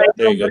it Ben, going, Ben?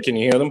 There you go. Can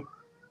you hear them?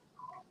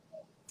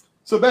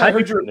 So, Ben, I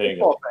heard you're a There you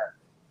football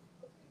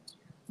fan.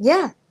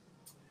 Yeah,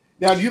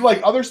 Now, do you like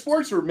other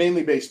sports or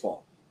mainly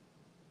baseball?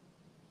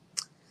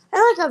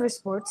 I like other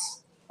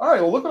sports. All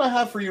right, well, look what I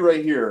have for you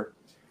right here.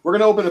 We're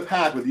going to open a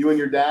pack with you and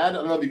your dad. I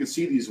don't know if you can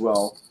see these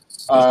well.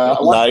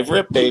 Live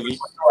rip, baby.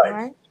 All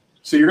right.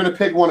 So you're going to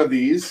pick one of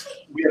these.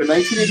 We have a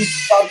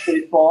 1986 Topps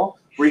baseball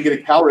where you get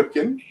a Cal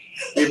Ripken.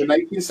 We have a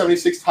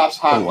 1976 Topps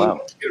hockey. wow. You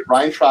get a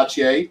Brian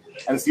Trottier,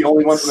 and it's the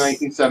only one from the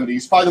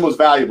 1970s. Probably the most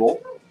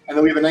valuable. And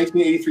then we have a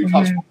 1983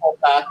 Topps football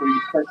pack where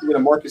you potentially get a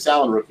Marcus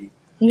Allen rookie.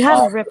 You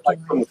have a rip. Like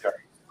military.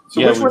 So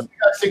Yeah, which one do you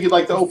guys think you'd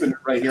like to open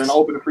right here? And I'll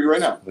open it for you right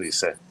now. What do you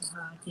say?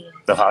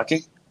 The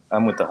hockey?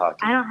 I'm with the hockey.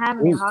 I don't have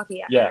any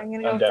hockey. Yeah, I'm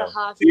gonna go I'm with down. the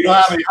hockey. So you don't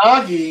have any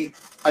hockey.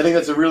 I think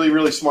that's a really,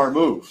 really smart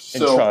move.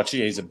 And So,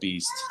 Trottier's a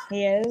beast.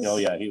 He is. Oh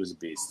yeah, he was a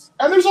beast.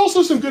 and there's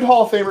also some good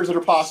Hall of Famers that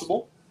are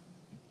possible.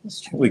 That's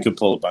true. We could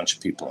pull a bunch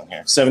of people in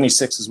here.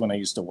 76 is when I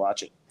used to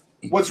watch it.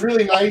 What's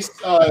really nice,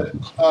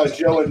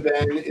 Joe and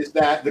Ben, is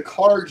that the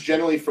cards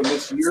generally from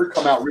this year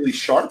come out really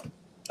sharp.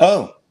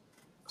 Oh,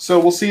 So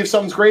we'll see if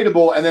something's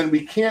gradable, and then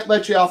we can't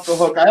let you off the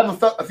hook. I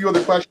have a few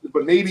other questions,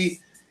 but maybe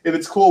if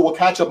it's cool, we'll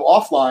catch up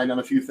offline on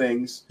a few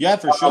things. yeah,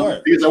 for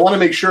sure. Because I want to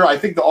make sure, I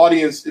think the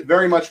audience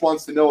very much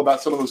wants to know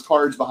about some of those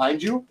cards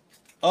behind you.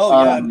 Oh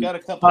yeah, I've got a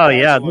couple. Oh, cards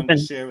yeah, I wanted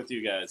to share with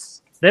you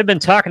guys. They've been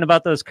talking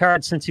about those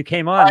cards since you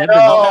came on. I They've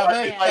know.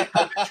 been-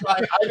 I've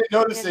been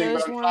noticing,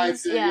 but I'm trying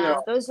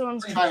to, those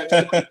ones. trying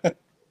to.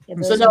 Yeah,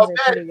 So those now, ones are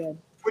Ben, pretty good.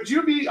 Would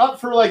you be up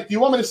for, like, do you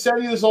want me to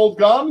send you this old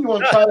gum? You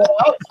want to try that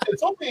out?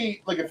 It's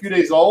only like a few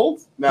days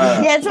old. No.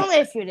 Yeah, it's only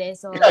a few days,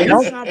 so Yeah,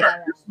 you're it's not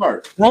that You're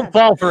smart. Don't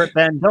fall for it,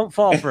 Ben. Don't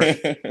fall for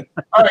it.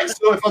 All right,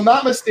 so if I'm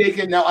not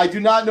mistaken, now I do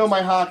not know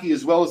my hockey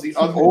as well as the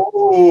other.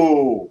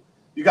 Oh,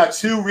 you got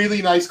 2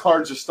 really nice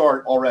cards to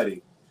start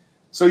already.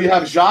 So you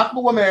have Jacques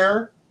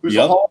Lemaire, who's a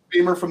Yep. Hall of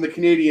Famer from the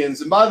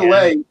Canadians. And by the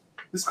way,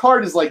 this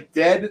card is like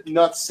dead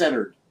nut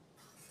centered.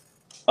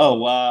 Oh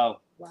wow,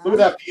 Wow. Look at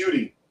that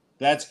beauty.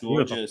 that's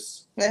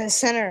gorgeous. The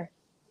center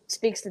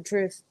speaks the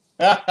truth.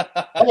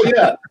 Oh,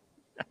 yeah.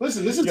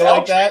 Listen, this is You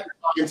like that?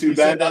 talking to, You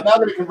Ben. said that- I'm now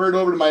going to convert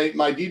over to my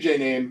DJ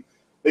name.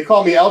 They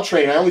call me L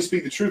Train. I only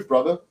speak the truth,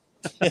 brother.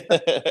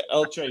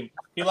 L Train.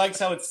 He likes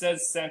how it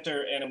says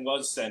center and it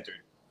was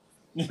centered.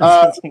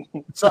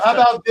 So how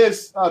about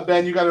this,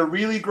 Ben? You got a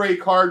really great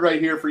card right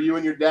here for you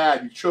and your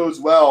dad. You chose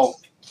well.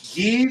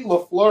 Guy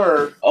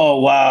Lafleur, Oh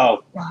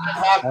wow,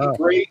 hockey,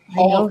 great I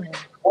Hall know of him.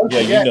 Once Yeah,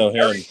 you again, know him.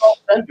 very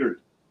well-centered.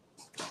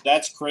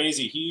 that's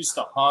crazy. He used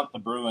to haunt the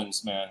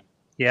Bruins, man.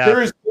 Yeah.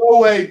 There is no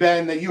way,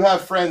 Ben, that you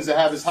have friends that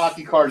have his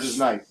hockey cards as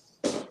nice.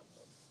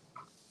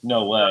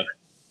 No way.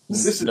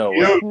 This is No way.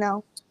 beautiful.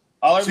 No.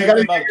 All I So you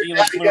remember gotta about get your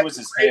Guy dad to Lafleur get was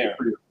his credit hair.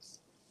 for you.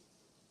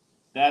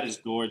 That is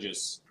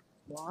gorgeous.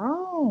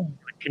 Wow.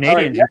 Canadians All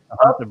right, used to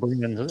hunt the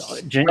Bruins in All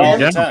the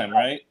general. time,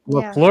 right?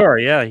 Yeah.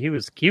 Lafleur, yeah, he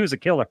was a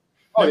killer.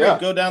 Oh, Remember yeah.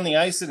 he'd go down the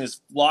ice and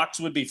his locks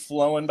would be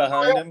flowing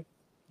behind him.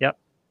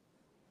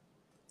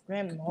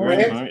 Graham Right.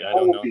 Norton. I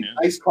don't know, man.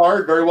 Nice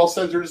card, very well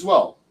centered as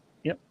well.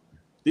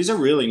 These are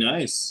really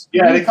nice.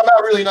 Yeah, they come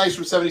out really nice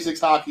from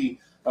 76 hockey,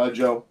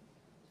 Joe.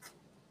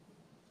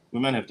 We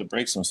might have to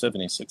break some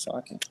 76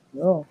 hockey.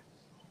 Oh.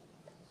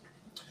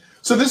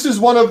 So this is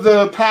one of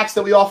the packs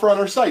that we offer on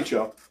our site,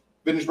 Joe.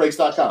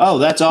 VintageBreaks.com. Oh,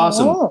 that's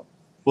awesome. Oh.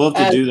 We'll have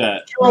to And- do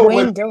that. Joe, when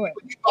Wayne Dillon.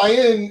 you buy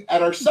in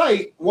at our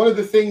site, one of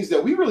the things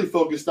that we really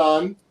focused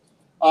on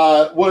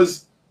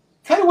was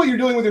kind of what you're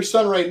doing with your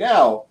son right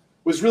now,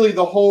 was really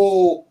the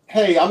whole,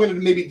 hey, I'm going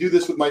to maybe do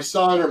this with my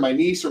son or my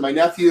niece or my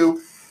nephew.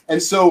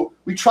 And so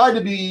we tried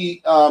to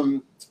be,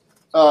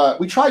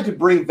 we tried to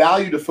bring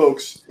value to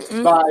folks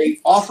by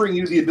offering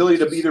you the ability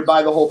to either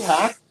buy the whole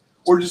pack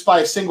or just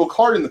buy a single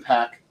card in the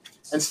pack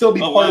and still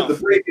be Oh, part wow. of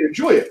the break and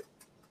enjoy it.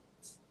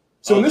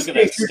 So Oh, in this look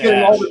at case, that you're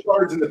getting all stash. the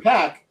cards in the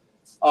pack.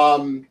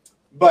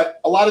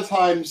 But a lot of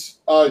times,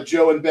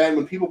 Joe and Ben,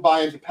 when people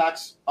buy into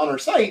packs on our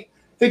site,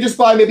 they just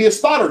buy maybe a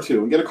spot or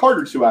two and get a card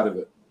or two out of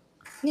it.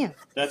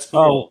 That's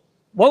cool.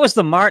 What was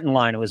the Martin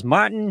line? It was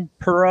Martin,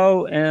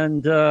 Perot,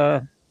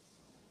 and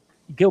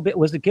Gilbert.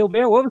 Was it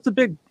Gilbert? What was the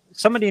big?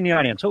 Somebody in the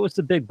audience. What was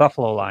the big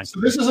Buffalo line? So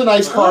this is a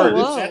nice card.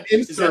 whoa. It's an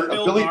Is that insert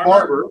Bill of Billy Barber?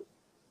 Barber,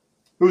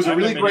 who's I a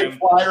really remember great him.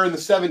 flyer in the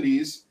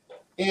 70s.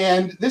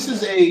 And this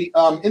is a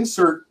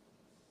insert,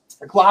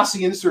 a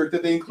glossy insert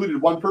that they included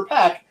one per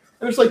pack.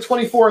 And there's like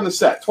 24 in the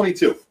set,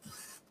 22.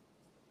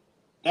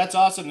 That's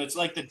awesome. It's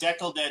like the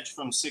deckled edge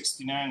from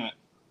 69.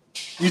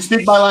 You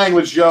speak my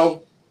language,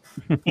 Joe.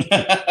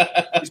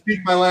 You speak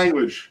my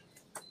language.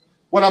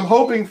 What I'm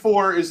hoping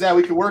for is that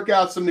we can work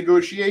out some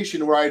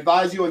negotiation where I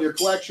advise you on your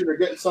collection or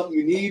getting something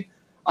you need.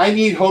 I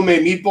need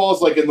homemade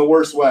meatballs like in the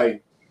worst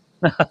way.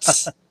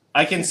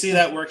 I can see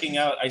that working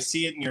out. I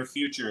see it in your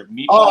future. Meatballs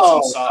and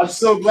Oh, sauce. I'm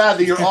so glad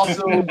that you're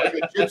also like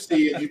a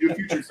gypsy and you do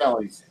future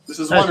telling. This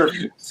is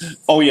wonderful.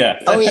 Oh yeah.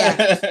 Oh,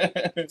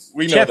 yeah.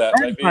 We know Chef that.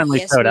 Ben Right, babe? finally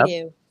Yes, showed we up.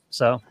 do.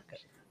 So,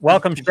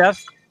 welcome,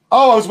 Chef.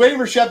 Oh, I was waiting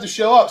for Chef to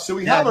show up. So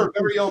we have Yeah. our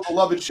very own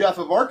beloved chef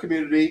of our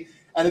community,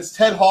 and it's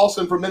Ted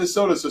Halson from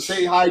Minnesota. So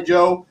say hi,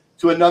 Joe,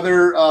 to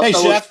another Hey,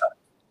 fellow Chef.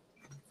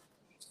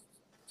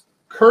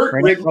 Kurt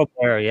Renee Ridley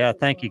Robert, yeah,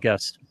 thank you,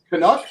 Gus.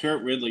 Canuck.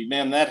 Kurt Ridley.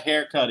 Man, that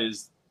haircut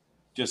is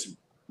just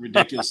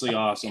ridiculously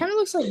awesome. Kind of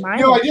looks like mine.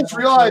 You know, I just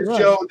realized, Look.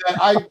 Joe, that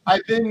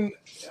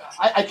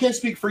I can't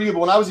speak for you, but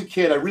when I was a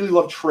kid, I really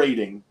loved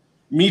trading.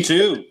 Me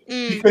too.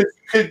 Because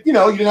you didn't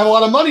have a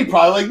lot of money,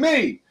 probably like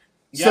me.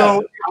 Yeah.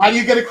 So how do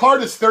you get a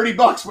card that's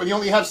 $30 when you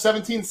only have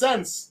 17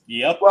 cents?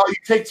 Yep. Well, you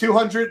take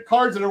 200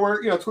 cards that are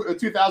worth,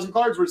 2,000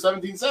 cards worth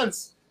 17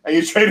 cents, and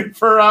you trade it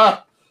for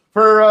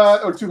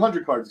or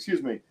 200 cards,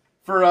 excuse me,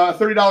 for a $30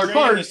 Trading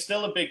card. is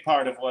still a big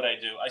part of what I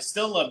do. I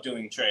still love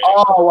doing trading.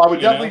 Oh, I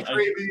would You know, definitely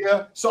trade with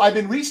you. So I've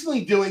been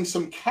recently doing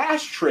some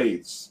cash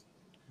trades.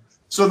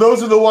 So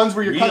those are the ones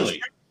where you're kind of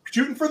Really?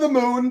 shooting for the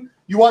moon.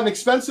 You want an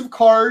expensive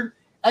card,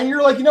 and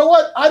you're like, you know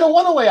what? I don't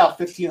want to lay out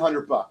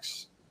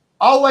 $1,500.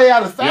 I'll lay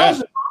out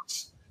 $1,000.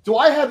 Do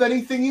I have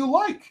anything you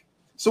like?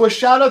 So a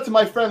shout out to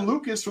my friend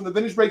Lucas from the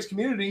Vintage Breaks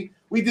community.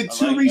 We did I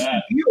two like recent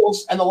that.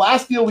 deals, and the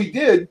last deal we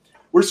did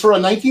was for a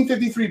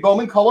 1953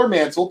 Bowman Color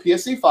Mantle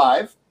PSA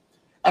 5,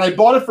 and I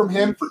bought it from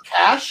him for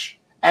cash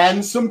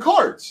and some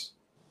cards.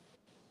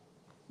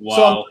 Wow.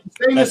 So I'm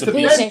saying That's this a to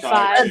piece Ben, of PSA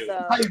card, 5, too.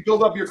 though. how you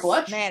build up your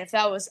collection. Man, if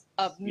that was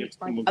Yep, like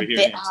come a over here,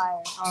 bit Nancy.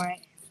 higher. All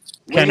right.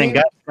 Ken and Wayne?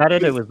 Gus got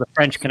it. It was the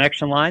French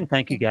Connection line.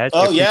 Thank you, guys.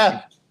 Oh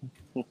yeah.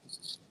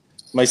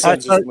 My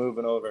son's so- just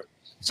moving over.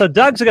 So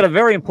Doug's got a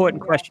very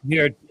important question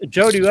here.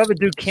 Joe, do you ever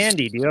do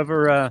candy? Do you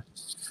ever?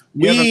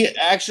 We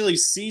actually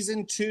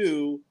season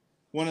 2.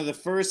 One of the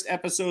first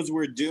episodes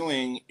we're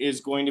doing is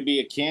going to be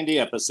a candy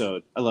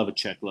episode. I love a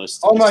checklist.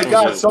 Oh my So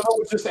God! good. Someone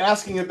was just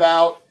asking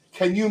about,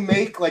 can you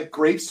make like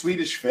great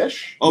Swedish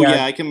fish? Oh Yeah.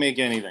 yeah, I can make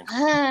anything.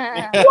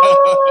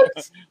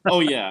 What? Oh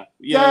yeah,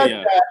 yeah, Get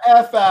yeah. the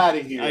F out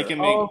of here! I can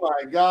Oh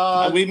my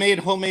God! We made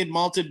homemade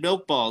malted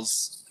milk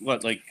balls.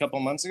 What, like a couple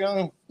months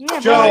ago? Yeah,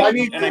 Joe, but- I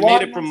need And I to made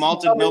watch it from this.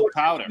 malted Tell me milk what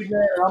powder. you did,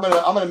 and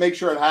I'm gonna make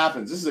sure it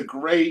happens. This is a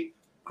great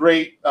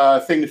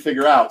thing to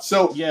figure out.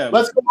 So Yeah.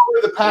 let's go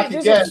over the pack Wait,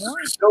 again. there's a one.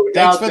 There's no Thanks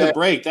doubt for the that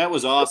break. That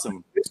was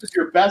awesome. this is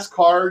your best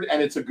card,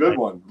 and it's a good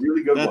one,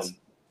 really good That's one.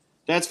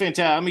 that's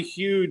fantastic. I'm a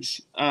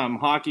huge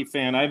hockey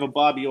fan. I have a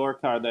Bobby Orr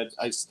card that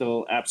I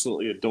still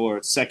absolutely adore.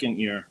 It's second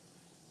year,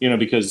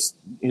 because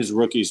his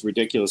rookie's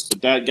ridiculous.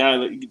 But that guy,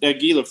 that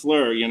Guy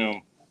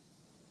Lafleur,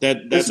 This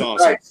that's is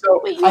awesome. great.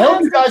 So Wait, you I hope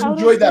have you guys the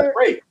enjoyed that powder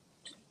break.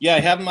 Yeah, I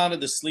have them out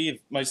of the sleeve.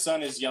 My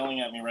son is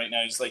yelling at me right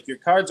now. He's like, "Your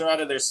cards are out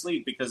of their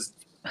sleeve because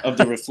of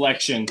the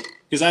reflection."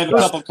 Because I have a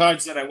couple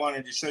cards that I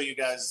wanted to show you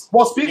guys.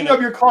 Well, speaking You know-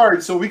 of your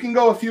cards, so we can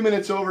go a few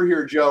minutes over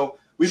here, Joe.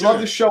 We'd Sure. love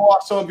to show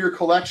off some of your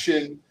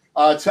collection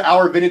to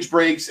our Vintage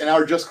Breaks and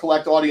our Just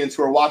Collect audience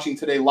who are watching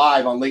today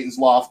live on Leighton's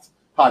Loft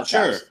podcast.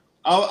 Sure,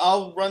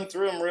 I'll run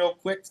through them real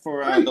quick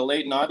for the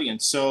Leighton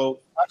audience, so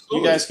Absolutely.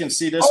 you guys can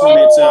see this Oh, one.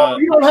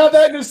 It's you don't have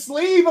that in his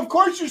sleeve. Of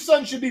course, your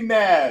son should be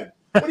mad.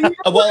 What are you?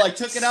 well, I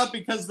took it out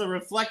because the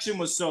reflection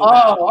was so Oh,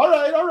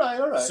 bad. all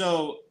right.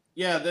 So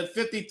yeah, the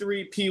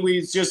 53 Pee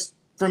Wee's just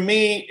for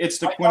me, it's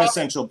the I got it.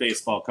 quintessential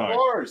baseball Of card.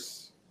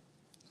 course.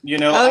 Oh,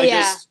 I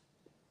yeah. just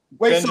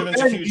Wait, Benjamin's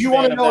so a Ben, huge do you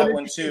want fan to of know that an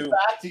one, interesting too.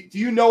 fact? Do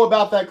you know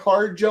about that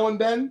card, Joe and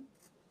Ben?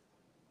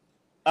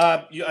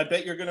 I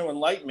bet you're going to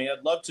enlighten me.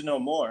 I'd love to know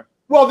more.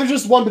 Well, there's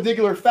just one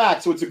particular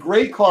fact. So it's a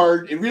great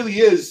card. It really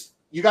is.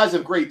 You guys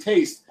have great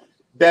taste.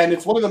 Ben,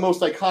 it's one of the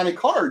most iconic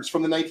cards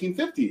from the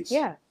 1950s.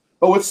 Yeah.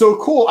 But what's so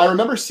cool, I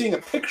remember seeing a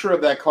picture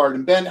of that card.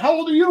 And Ben, how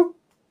old are you?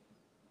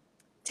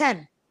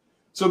 10.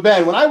 So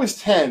Ben, when I was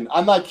 10,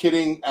 I'm not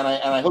kidding, and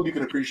I hope you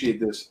can appreciate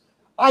this.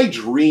 I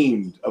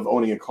dreamed of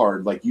owning a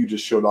card like you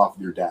just showed off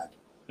with your dad.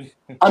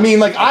 I mean,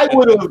 like I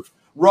would have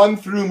run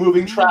through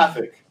moving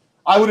traffic.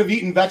 I would have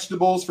eaten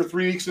vegetables for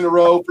 3 weeks in a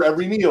row for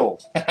every meal.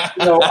 I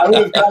would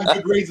have gotten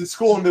good grades at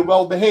school and been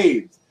well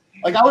behaved.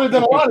 Like I would have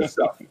done a lot of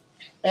stuff.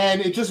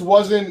 And it just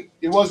wasn't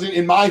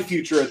in my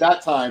future at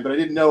that time, but I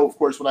didn't know, of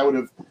course, what I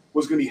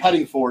was going to be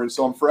heading for, and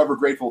so I'm forever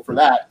grateful for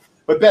that.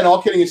 But Ben,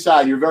 all kidding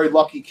aside, you're a very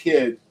lucky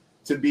kid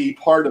to be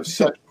part of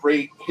such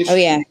great history. Oh,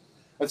 yeah.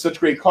 And such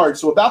great cards.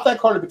 So about that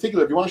card in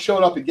particular, if you want to show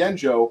it up again,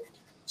 Joe.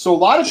 So a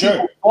lot of Sure.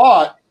 people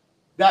bought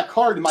that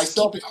card, and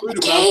myself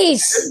included, when I was a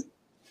Case. kid, is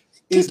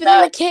Keep it in the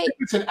that case.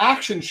 it's an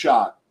action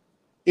shot.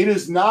 It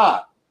is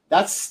not.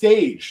 That's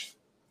staged.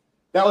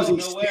 That was Oh, a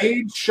no way.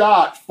 staged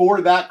shot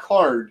for that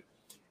card.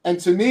 And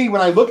to me,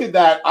 when I look at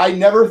that, I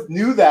never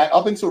knew that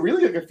up until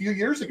really like a few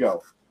years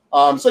ago.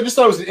 So I just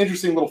thought it was an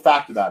interesting little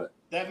fact about it.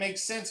 That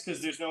makes sense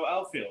because there's no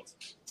outfield.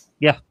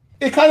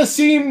 It kind of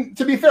seemed,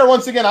 to be fair,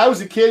 once again, I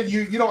was a kid.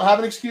 You don't have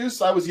an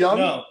excuse. I was young.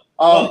 No.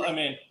 Um, Well, I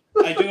mean,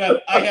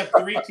 I have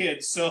 3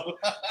 kids, so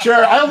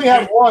Sure, I only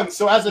have one.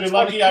 So as a You're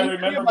lucky I 23,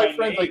 remember of my my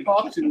friends I name.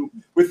 talk to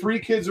with 3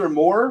 kids or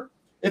more,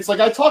 It's like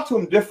I talk to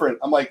him different.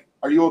 I'm like,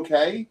 are you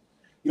okay?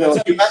 You know,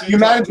 That's how you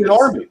manage an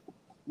army.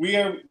 We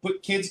are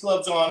put kids'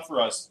 gloves on for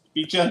us.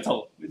 Be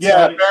gentle. It's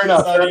Yeah, not, fair enough.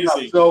 It's not Fair easy.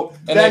 enough. So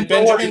And then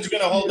Benjamin's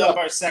going to hold up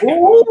our second one.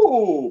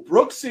 Ooh,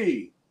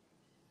 Brooksy.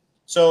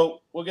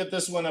 So we'll get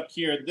this one up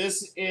here.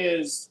 This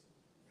is,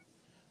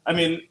 I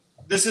mean,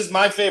 this is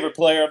my favorite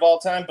player of all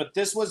time, but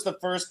this was the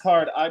first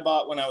card I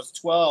bought when I was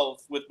 12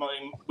 with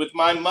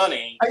my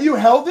money. And you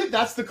held it?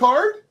 That's the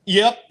card?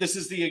 Yep, this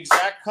is the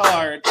exact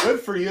card. Good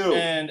for you.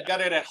 And got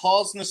it at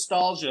Hall's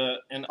Nostalgia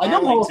in I know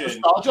Hall's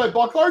Arlington. Nostalgia. I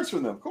bought cards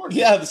from them, of course.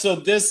 Yeah, so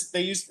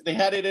they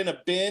had it in a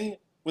bin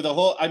with a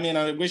whole. I mean,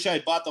 I wish I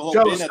had bought the whole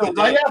Joe, bin at the so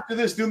right day. after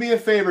this, do me a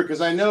favor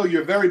because I know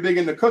you're very big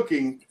into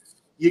cooking.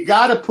 You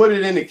got to put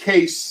it in a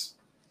case,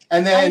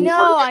 and then I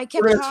know, I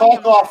kept we're going to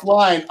talking talk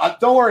about offline.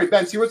 Don't worry,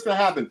 Ben. See what's going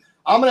to happen.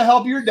 I'm going to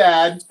help your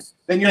dad.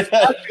 Then you're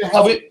going to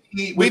help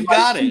me with We've my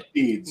got food it.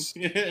 needs.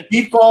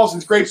 Meatballs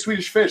and great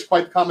Swedish fish,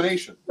 quite the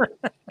combination.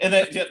 And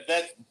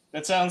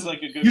that sounds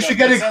like a good. You should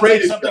get that it sounds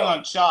graded, Like something Joe.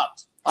 on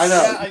Chopped. I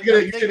know. Yeah,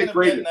 You should get I'm it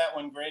graded. getting that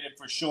one graded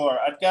for sure.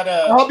 I've got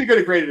I'll a. help you get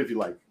it graded if you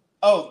like.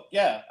 Oh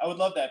yeah, I would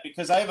love that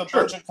because I have a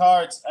Sure. bunch of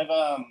cards. I've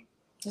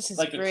This is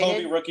like a graded.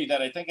 Kobe rookie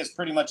that I think is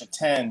pretty much a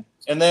 10,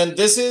 and then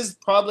this is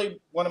probably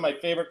one of my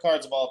favorite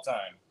cards of all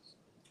time.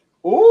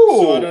 Ooh.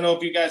 So I don't know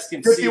if you guys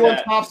can see 51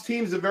 that. Topps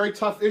team is a very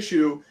tough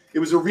issue. It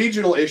was a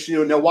regional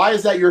issue. Now, why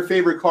is that your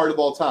favorite card of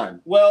all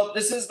time? Well,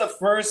 this is the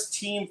first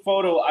team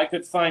photo I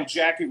could find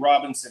Jackie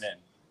Robinson in.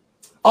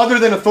 Other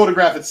than a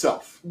photograph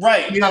itself.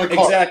 Right. I mean, on a card.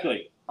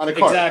 Exactly. On a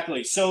card.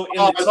 Exactly. So in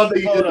Oh, the I love that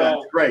team you did that.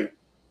 photo, It's great.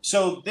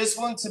 so this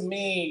one to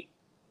me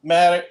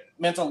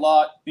meant a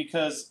lot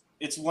because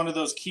it's one of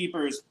those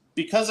keepers.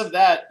 Because of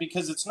that,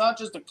 because it's not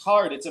just a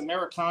card, it's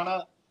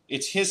Americana,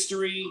 it's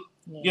history.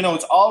 Yeah. You know,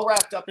 it's all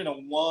wrapped up in a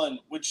one,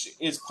 which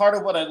is part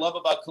of what I love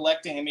about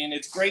collecting. I mean,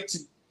 it's great to,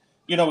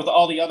 you know, with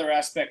all the other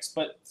aspects,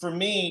 but for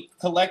me,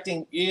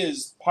 collecting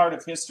is part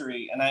of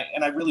history, and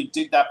I really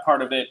dig that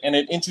part of it, and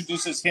it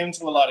introduces him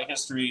to a lot of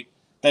history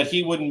that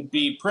he wouldn't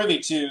be privy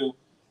to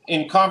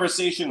in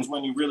conversations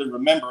when you really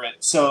remember it.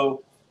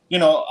 So, you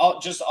know, all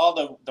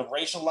the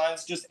racial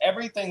lines, just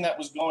everything that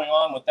was going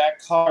on with that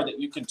card that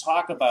you can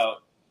talk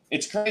about,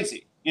 it's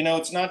crazy. You know,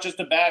 it's not just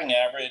a batting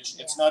average.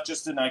 It's not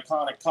just an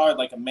iconic card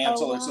like a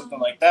mantle or something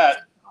like that.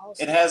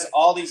 It has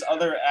all these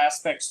other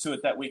aspects to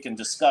it that we can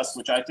discuss,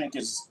 which I think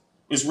is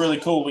really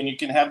cool when you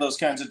can have those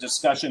kinds of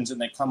discussions and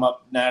they come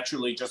up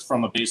naturally just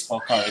from a baseball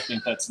card. I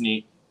think that's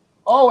neat.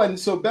 Oh, and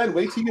so, Ben,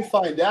 wait till you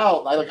find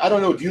out. I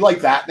don't know. Do you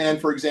like Batman,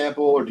 for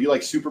example, or do you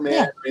like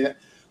Superman? Yeah.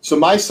 So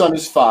my son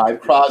is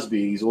 5,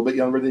 Crosby. He's a little bit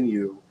younger than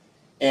you.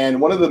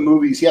 And one of the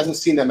movies, he hasn't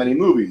seen that many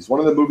movies. One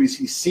of the movies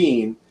he's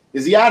seen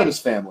is The Addams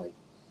Family.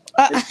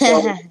 And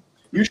so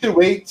you should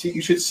wait.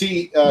 You should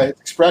see his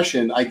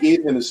expression. I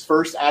gave him his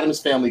first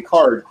Addams Family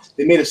card.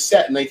 They made a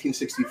set in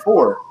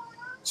 1964.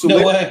 So No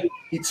literally, way.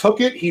 he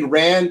took it. He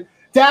ran.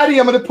 Daddy,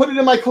 I'm going to put it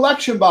in my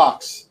collection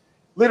box.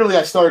 Literally,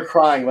 I started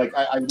crying. Like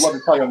I'd love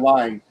to tell you I'm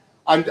lying.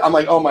 I'm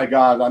like, oh my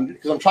god,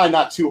 because I'm trying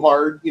not too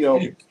hard. You know,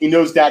 he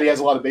knows Daddy has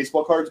a lot of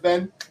baseball cards,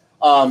 Ben.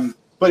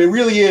 But it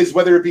really is,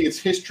 whether it be its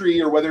history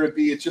or whether it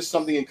be it's just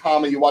something in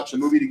common. You watch a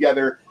movie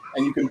together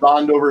and you can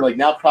bond over. Like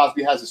now,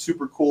 Crosby has a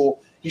super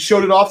cool. He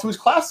showed it off to his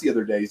class the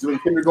other day. He's doing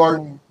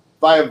kindergarten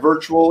via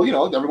virtual. You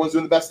know, everyone's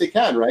doing the best they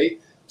can,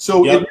 right?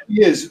 So Yep. it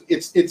really is.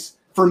 It's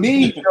for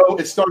me. You know,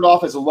 it started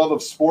off as a love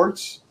of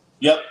sports.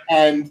 Yep.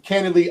 And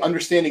candidly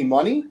understanding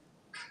money,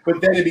 but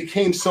then it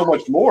became so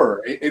much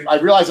more. I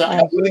realized I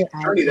have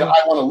a journey that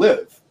I want to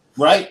live.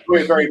 Right. I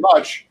enjoy it very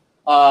much.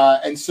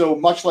 And so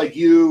much like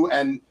you,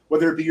 and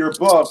whether it be your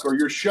book or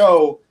your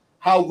show,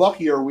 how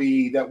lucky are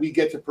we that we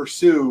get to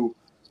pursue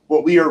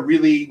what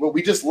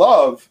we just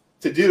love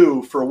to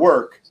do for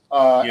work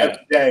every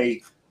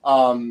day.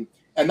 And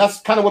that's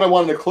kind of what I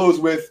wanted to close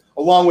with,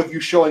 along with you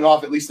showing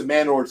off at least a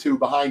Mantle or two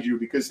behind you,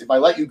 because if I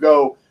let you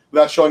go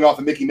without showing off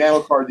the Mickey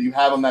Mantle card that you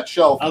have on that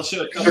shelf, I'll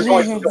show it. you're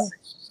going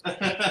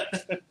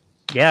to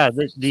Yeah,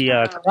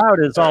 the crowd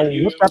is all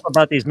whooped up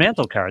about these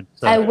Mantle cards.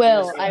 So. I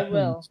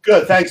will.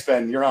 Good. Thanks,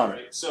 Ben. You're on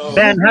it. So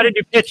Ben, how did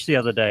you pitch the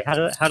other day? How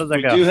did that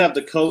we go? do have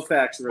the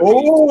Koufax rookie,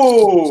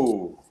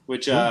 Oh,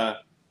 which I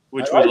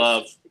we like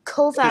love.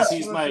 Koufax.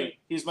 Because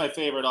he's my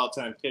favorite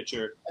all-time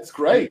pitcher. that's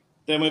great.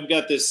 Then we've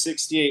got this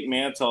 68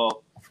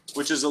 Mantle,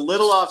 which is a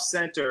little off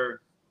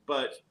center,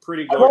 but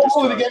pretty I won't gorgeous.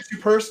 hold it card. against you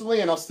personally,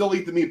 and I'll still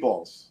eat the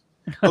meatballs.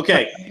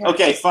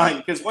 Okay, fine.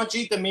 Because once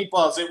you eat the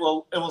meatballs, it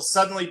will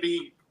suddenly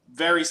be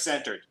very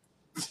centered.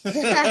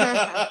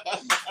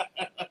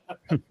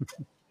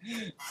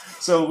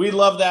 So we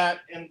love that,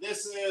 and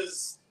this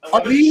is.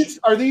 Are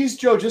these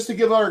Joe? Just to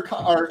give our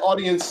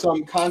audience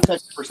some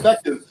context and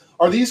perspective,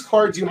 are these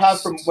cards you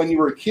have from when you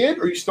were a kid,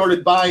 or you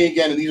started buying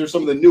again? And these are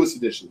some of the newest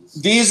editions.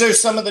 These are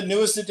some of the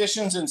newest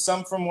editions, and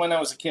some from when I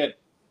was a kid.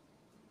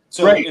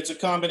 So Great. It's a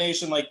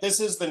combination. Like this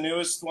is the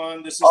newest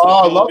one. This is Oh,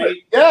 I the love Kobe. it.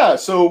 Yeah.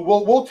 So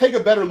we'll take a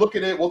better look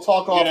at it. We'll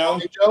talk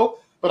offline, Joe.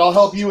 But I'll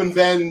help you and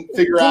Ben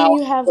figure Didn't out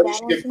you have what you that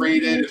should one get from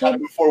graded when you and how to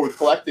were move forward with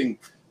collecting.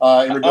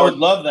 in I regards would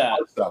love that.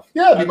 to stuff.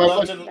 Yeah, it'd be I'd my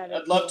love, pleasure.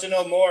 I'd love to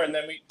know more, and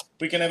then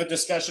we can have a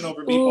discussion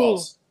over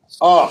meatballs.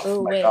 Oh,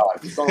 Oh, my wait.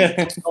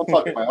 God. Don't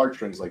talk to my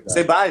heartstrings like that.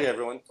 Say bye to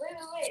everyone.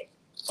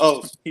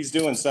 Oh, he's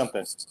doing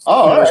something. Oh,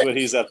 all Who knows right. what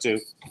he's up to?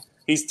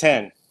 He's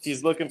 10.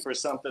 He's looking for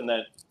something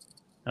that.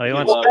 Oh, he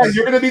Well, wants Well, Ben,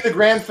 you're going to be the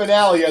grand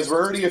finale as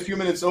we're already a few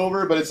minutes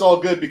over, but it's all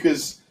good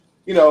because,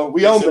 we own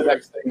the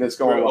next thing that's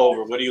going We're on.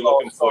 over. What are you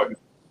looking for?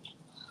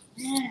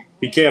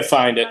 He can't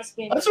find it.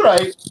 That's all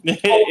right.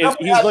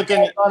 He's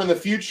looking. on in the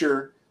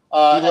future. He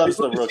loves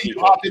I'd the love to see rookie you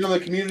pick. hop into the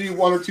community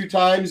 1 or 2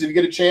 times if you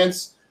get a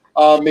chance.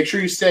 Make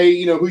sure you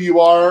say who you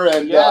are,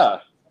 and Yeah.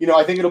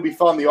 I think it'll be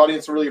fun. The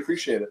audience will really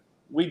appreciate it.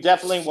 We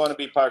definitely want to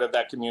be part of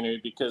that community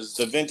because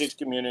the vintage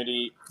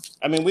community,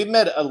 I mean, we've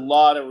met a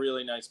lot of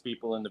really nice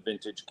people in the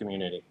vintage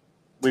community.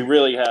 We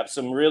really have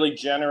some really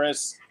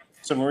generous,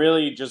 some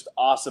really just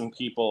awesome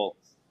people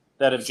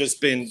that have just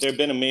they've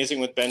been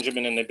amazing with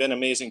Benjamin and they've been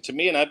amazing to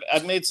me. And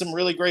I've made some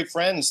really great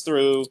friends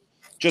through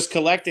just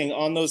collecting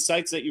on those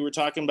sites that you were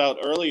talking about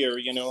earlier,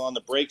 on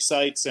the break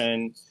sites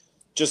and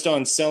just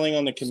on selling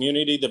on the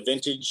community, the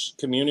vintage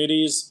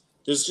communities.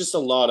 There's just a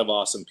lot of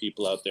awesome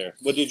people out there.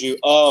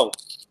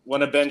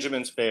 One of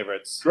Benjamin's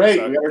favorites. Great.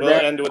 So We got our we'll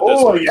grand- end with this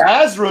oh, one.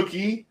 Yaz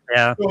rookie.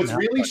 yeah. So it's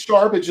really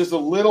sharp. It's just a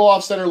little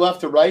off center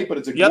left to right, but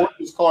it's a Yep.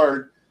 gorgeous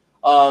card.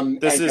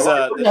 This and is,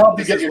 we're gonna help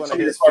you this get is your one some of of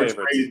your his cards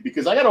favorites. graded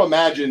because I got to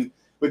imagine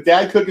with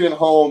Dad cooking at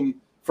home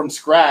from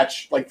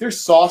scratch, like there's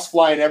sauce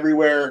flying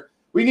everywhere.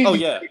 We need Oh,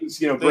 these yeah. things,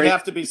 They great.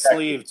 have to be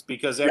sleeved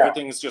because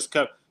everything is just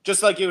covered.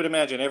 Just like you would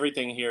imagine,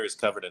 everything here is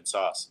covered in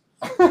sauce,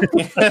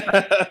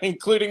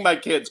 including my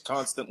kids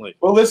constantly.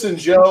 Well, listen,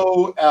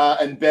 Joe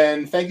and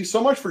Ben, thank you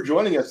so much for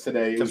joining us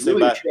today. It Come was say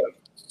really a bye. trip.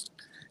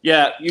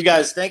 Yeah, you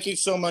guys, thank you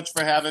so much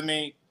for having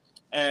me.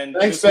 And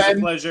Thanks, this was Ben. a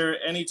pleasure.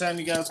 Anytime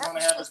you guys want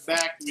to have us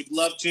back, we'd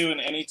love to.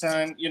 And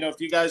anytime, if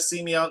you guys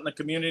see me out in the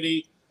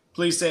community,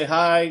 please say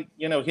hi.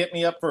 Hit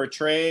me up for a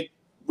trade.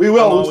 We I'm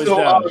will. always So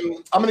down.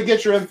 I'm going to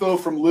get your info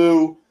from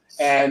Lou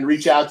and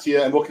reach out to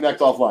you, and we'll connect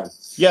offline.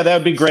 Yeah, that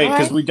would be great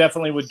because Alright. we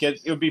definitely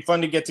it would be fun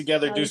to get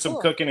together, That'd do be some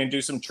cool. cooking and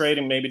do some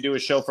trading, maybe do a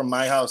show from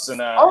my house and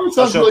Oh, it I'll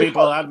sounds show really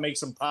people fun. how to make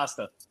some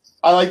pasta.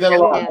 I like that a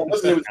lot. Yeah. Well,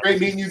 listen, it was great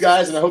meeting you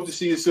guys, and I hope to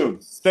see you soon.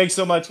 Thanks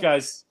so much,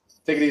 guys.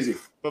 Take it easy.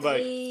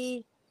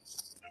 Bye-bye.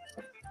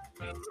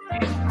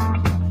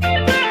 Bye.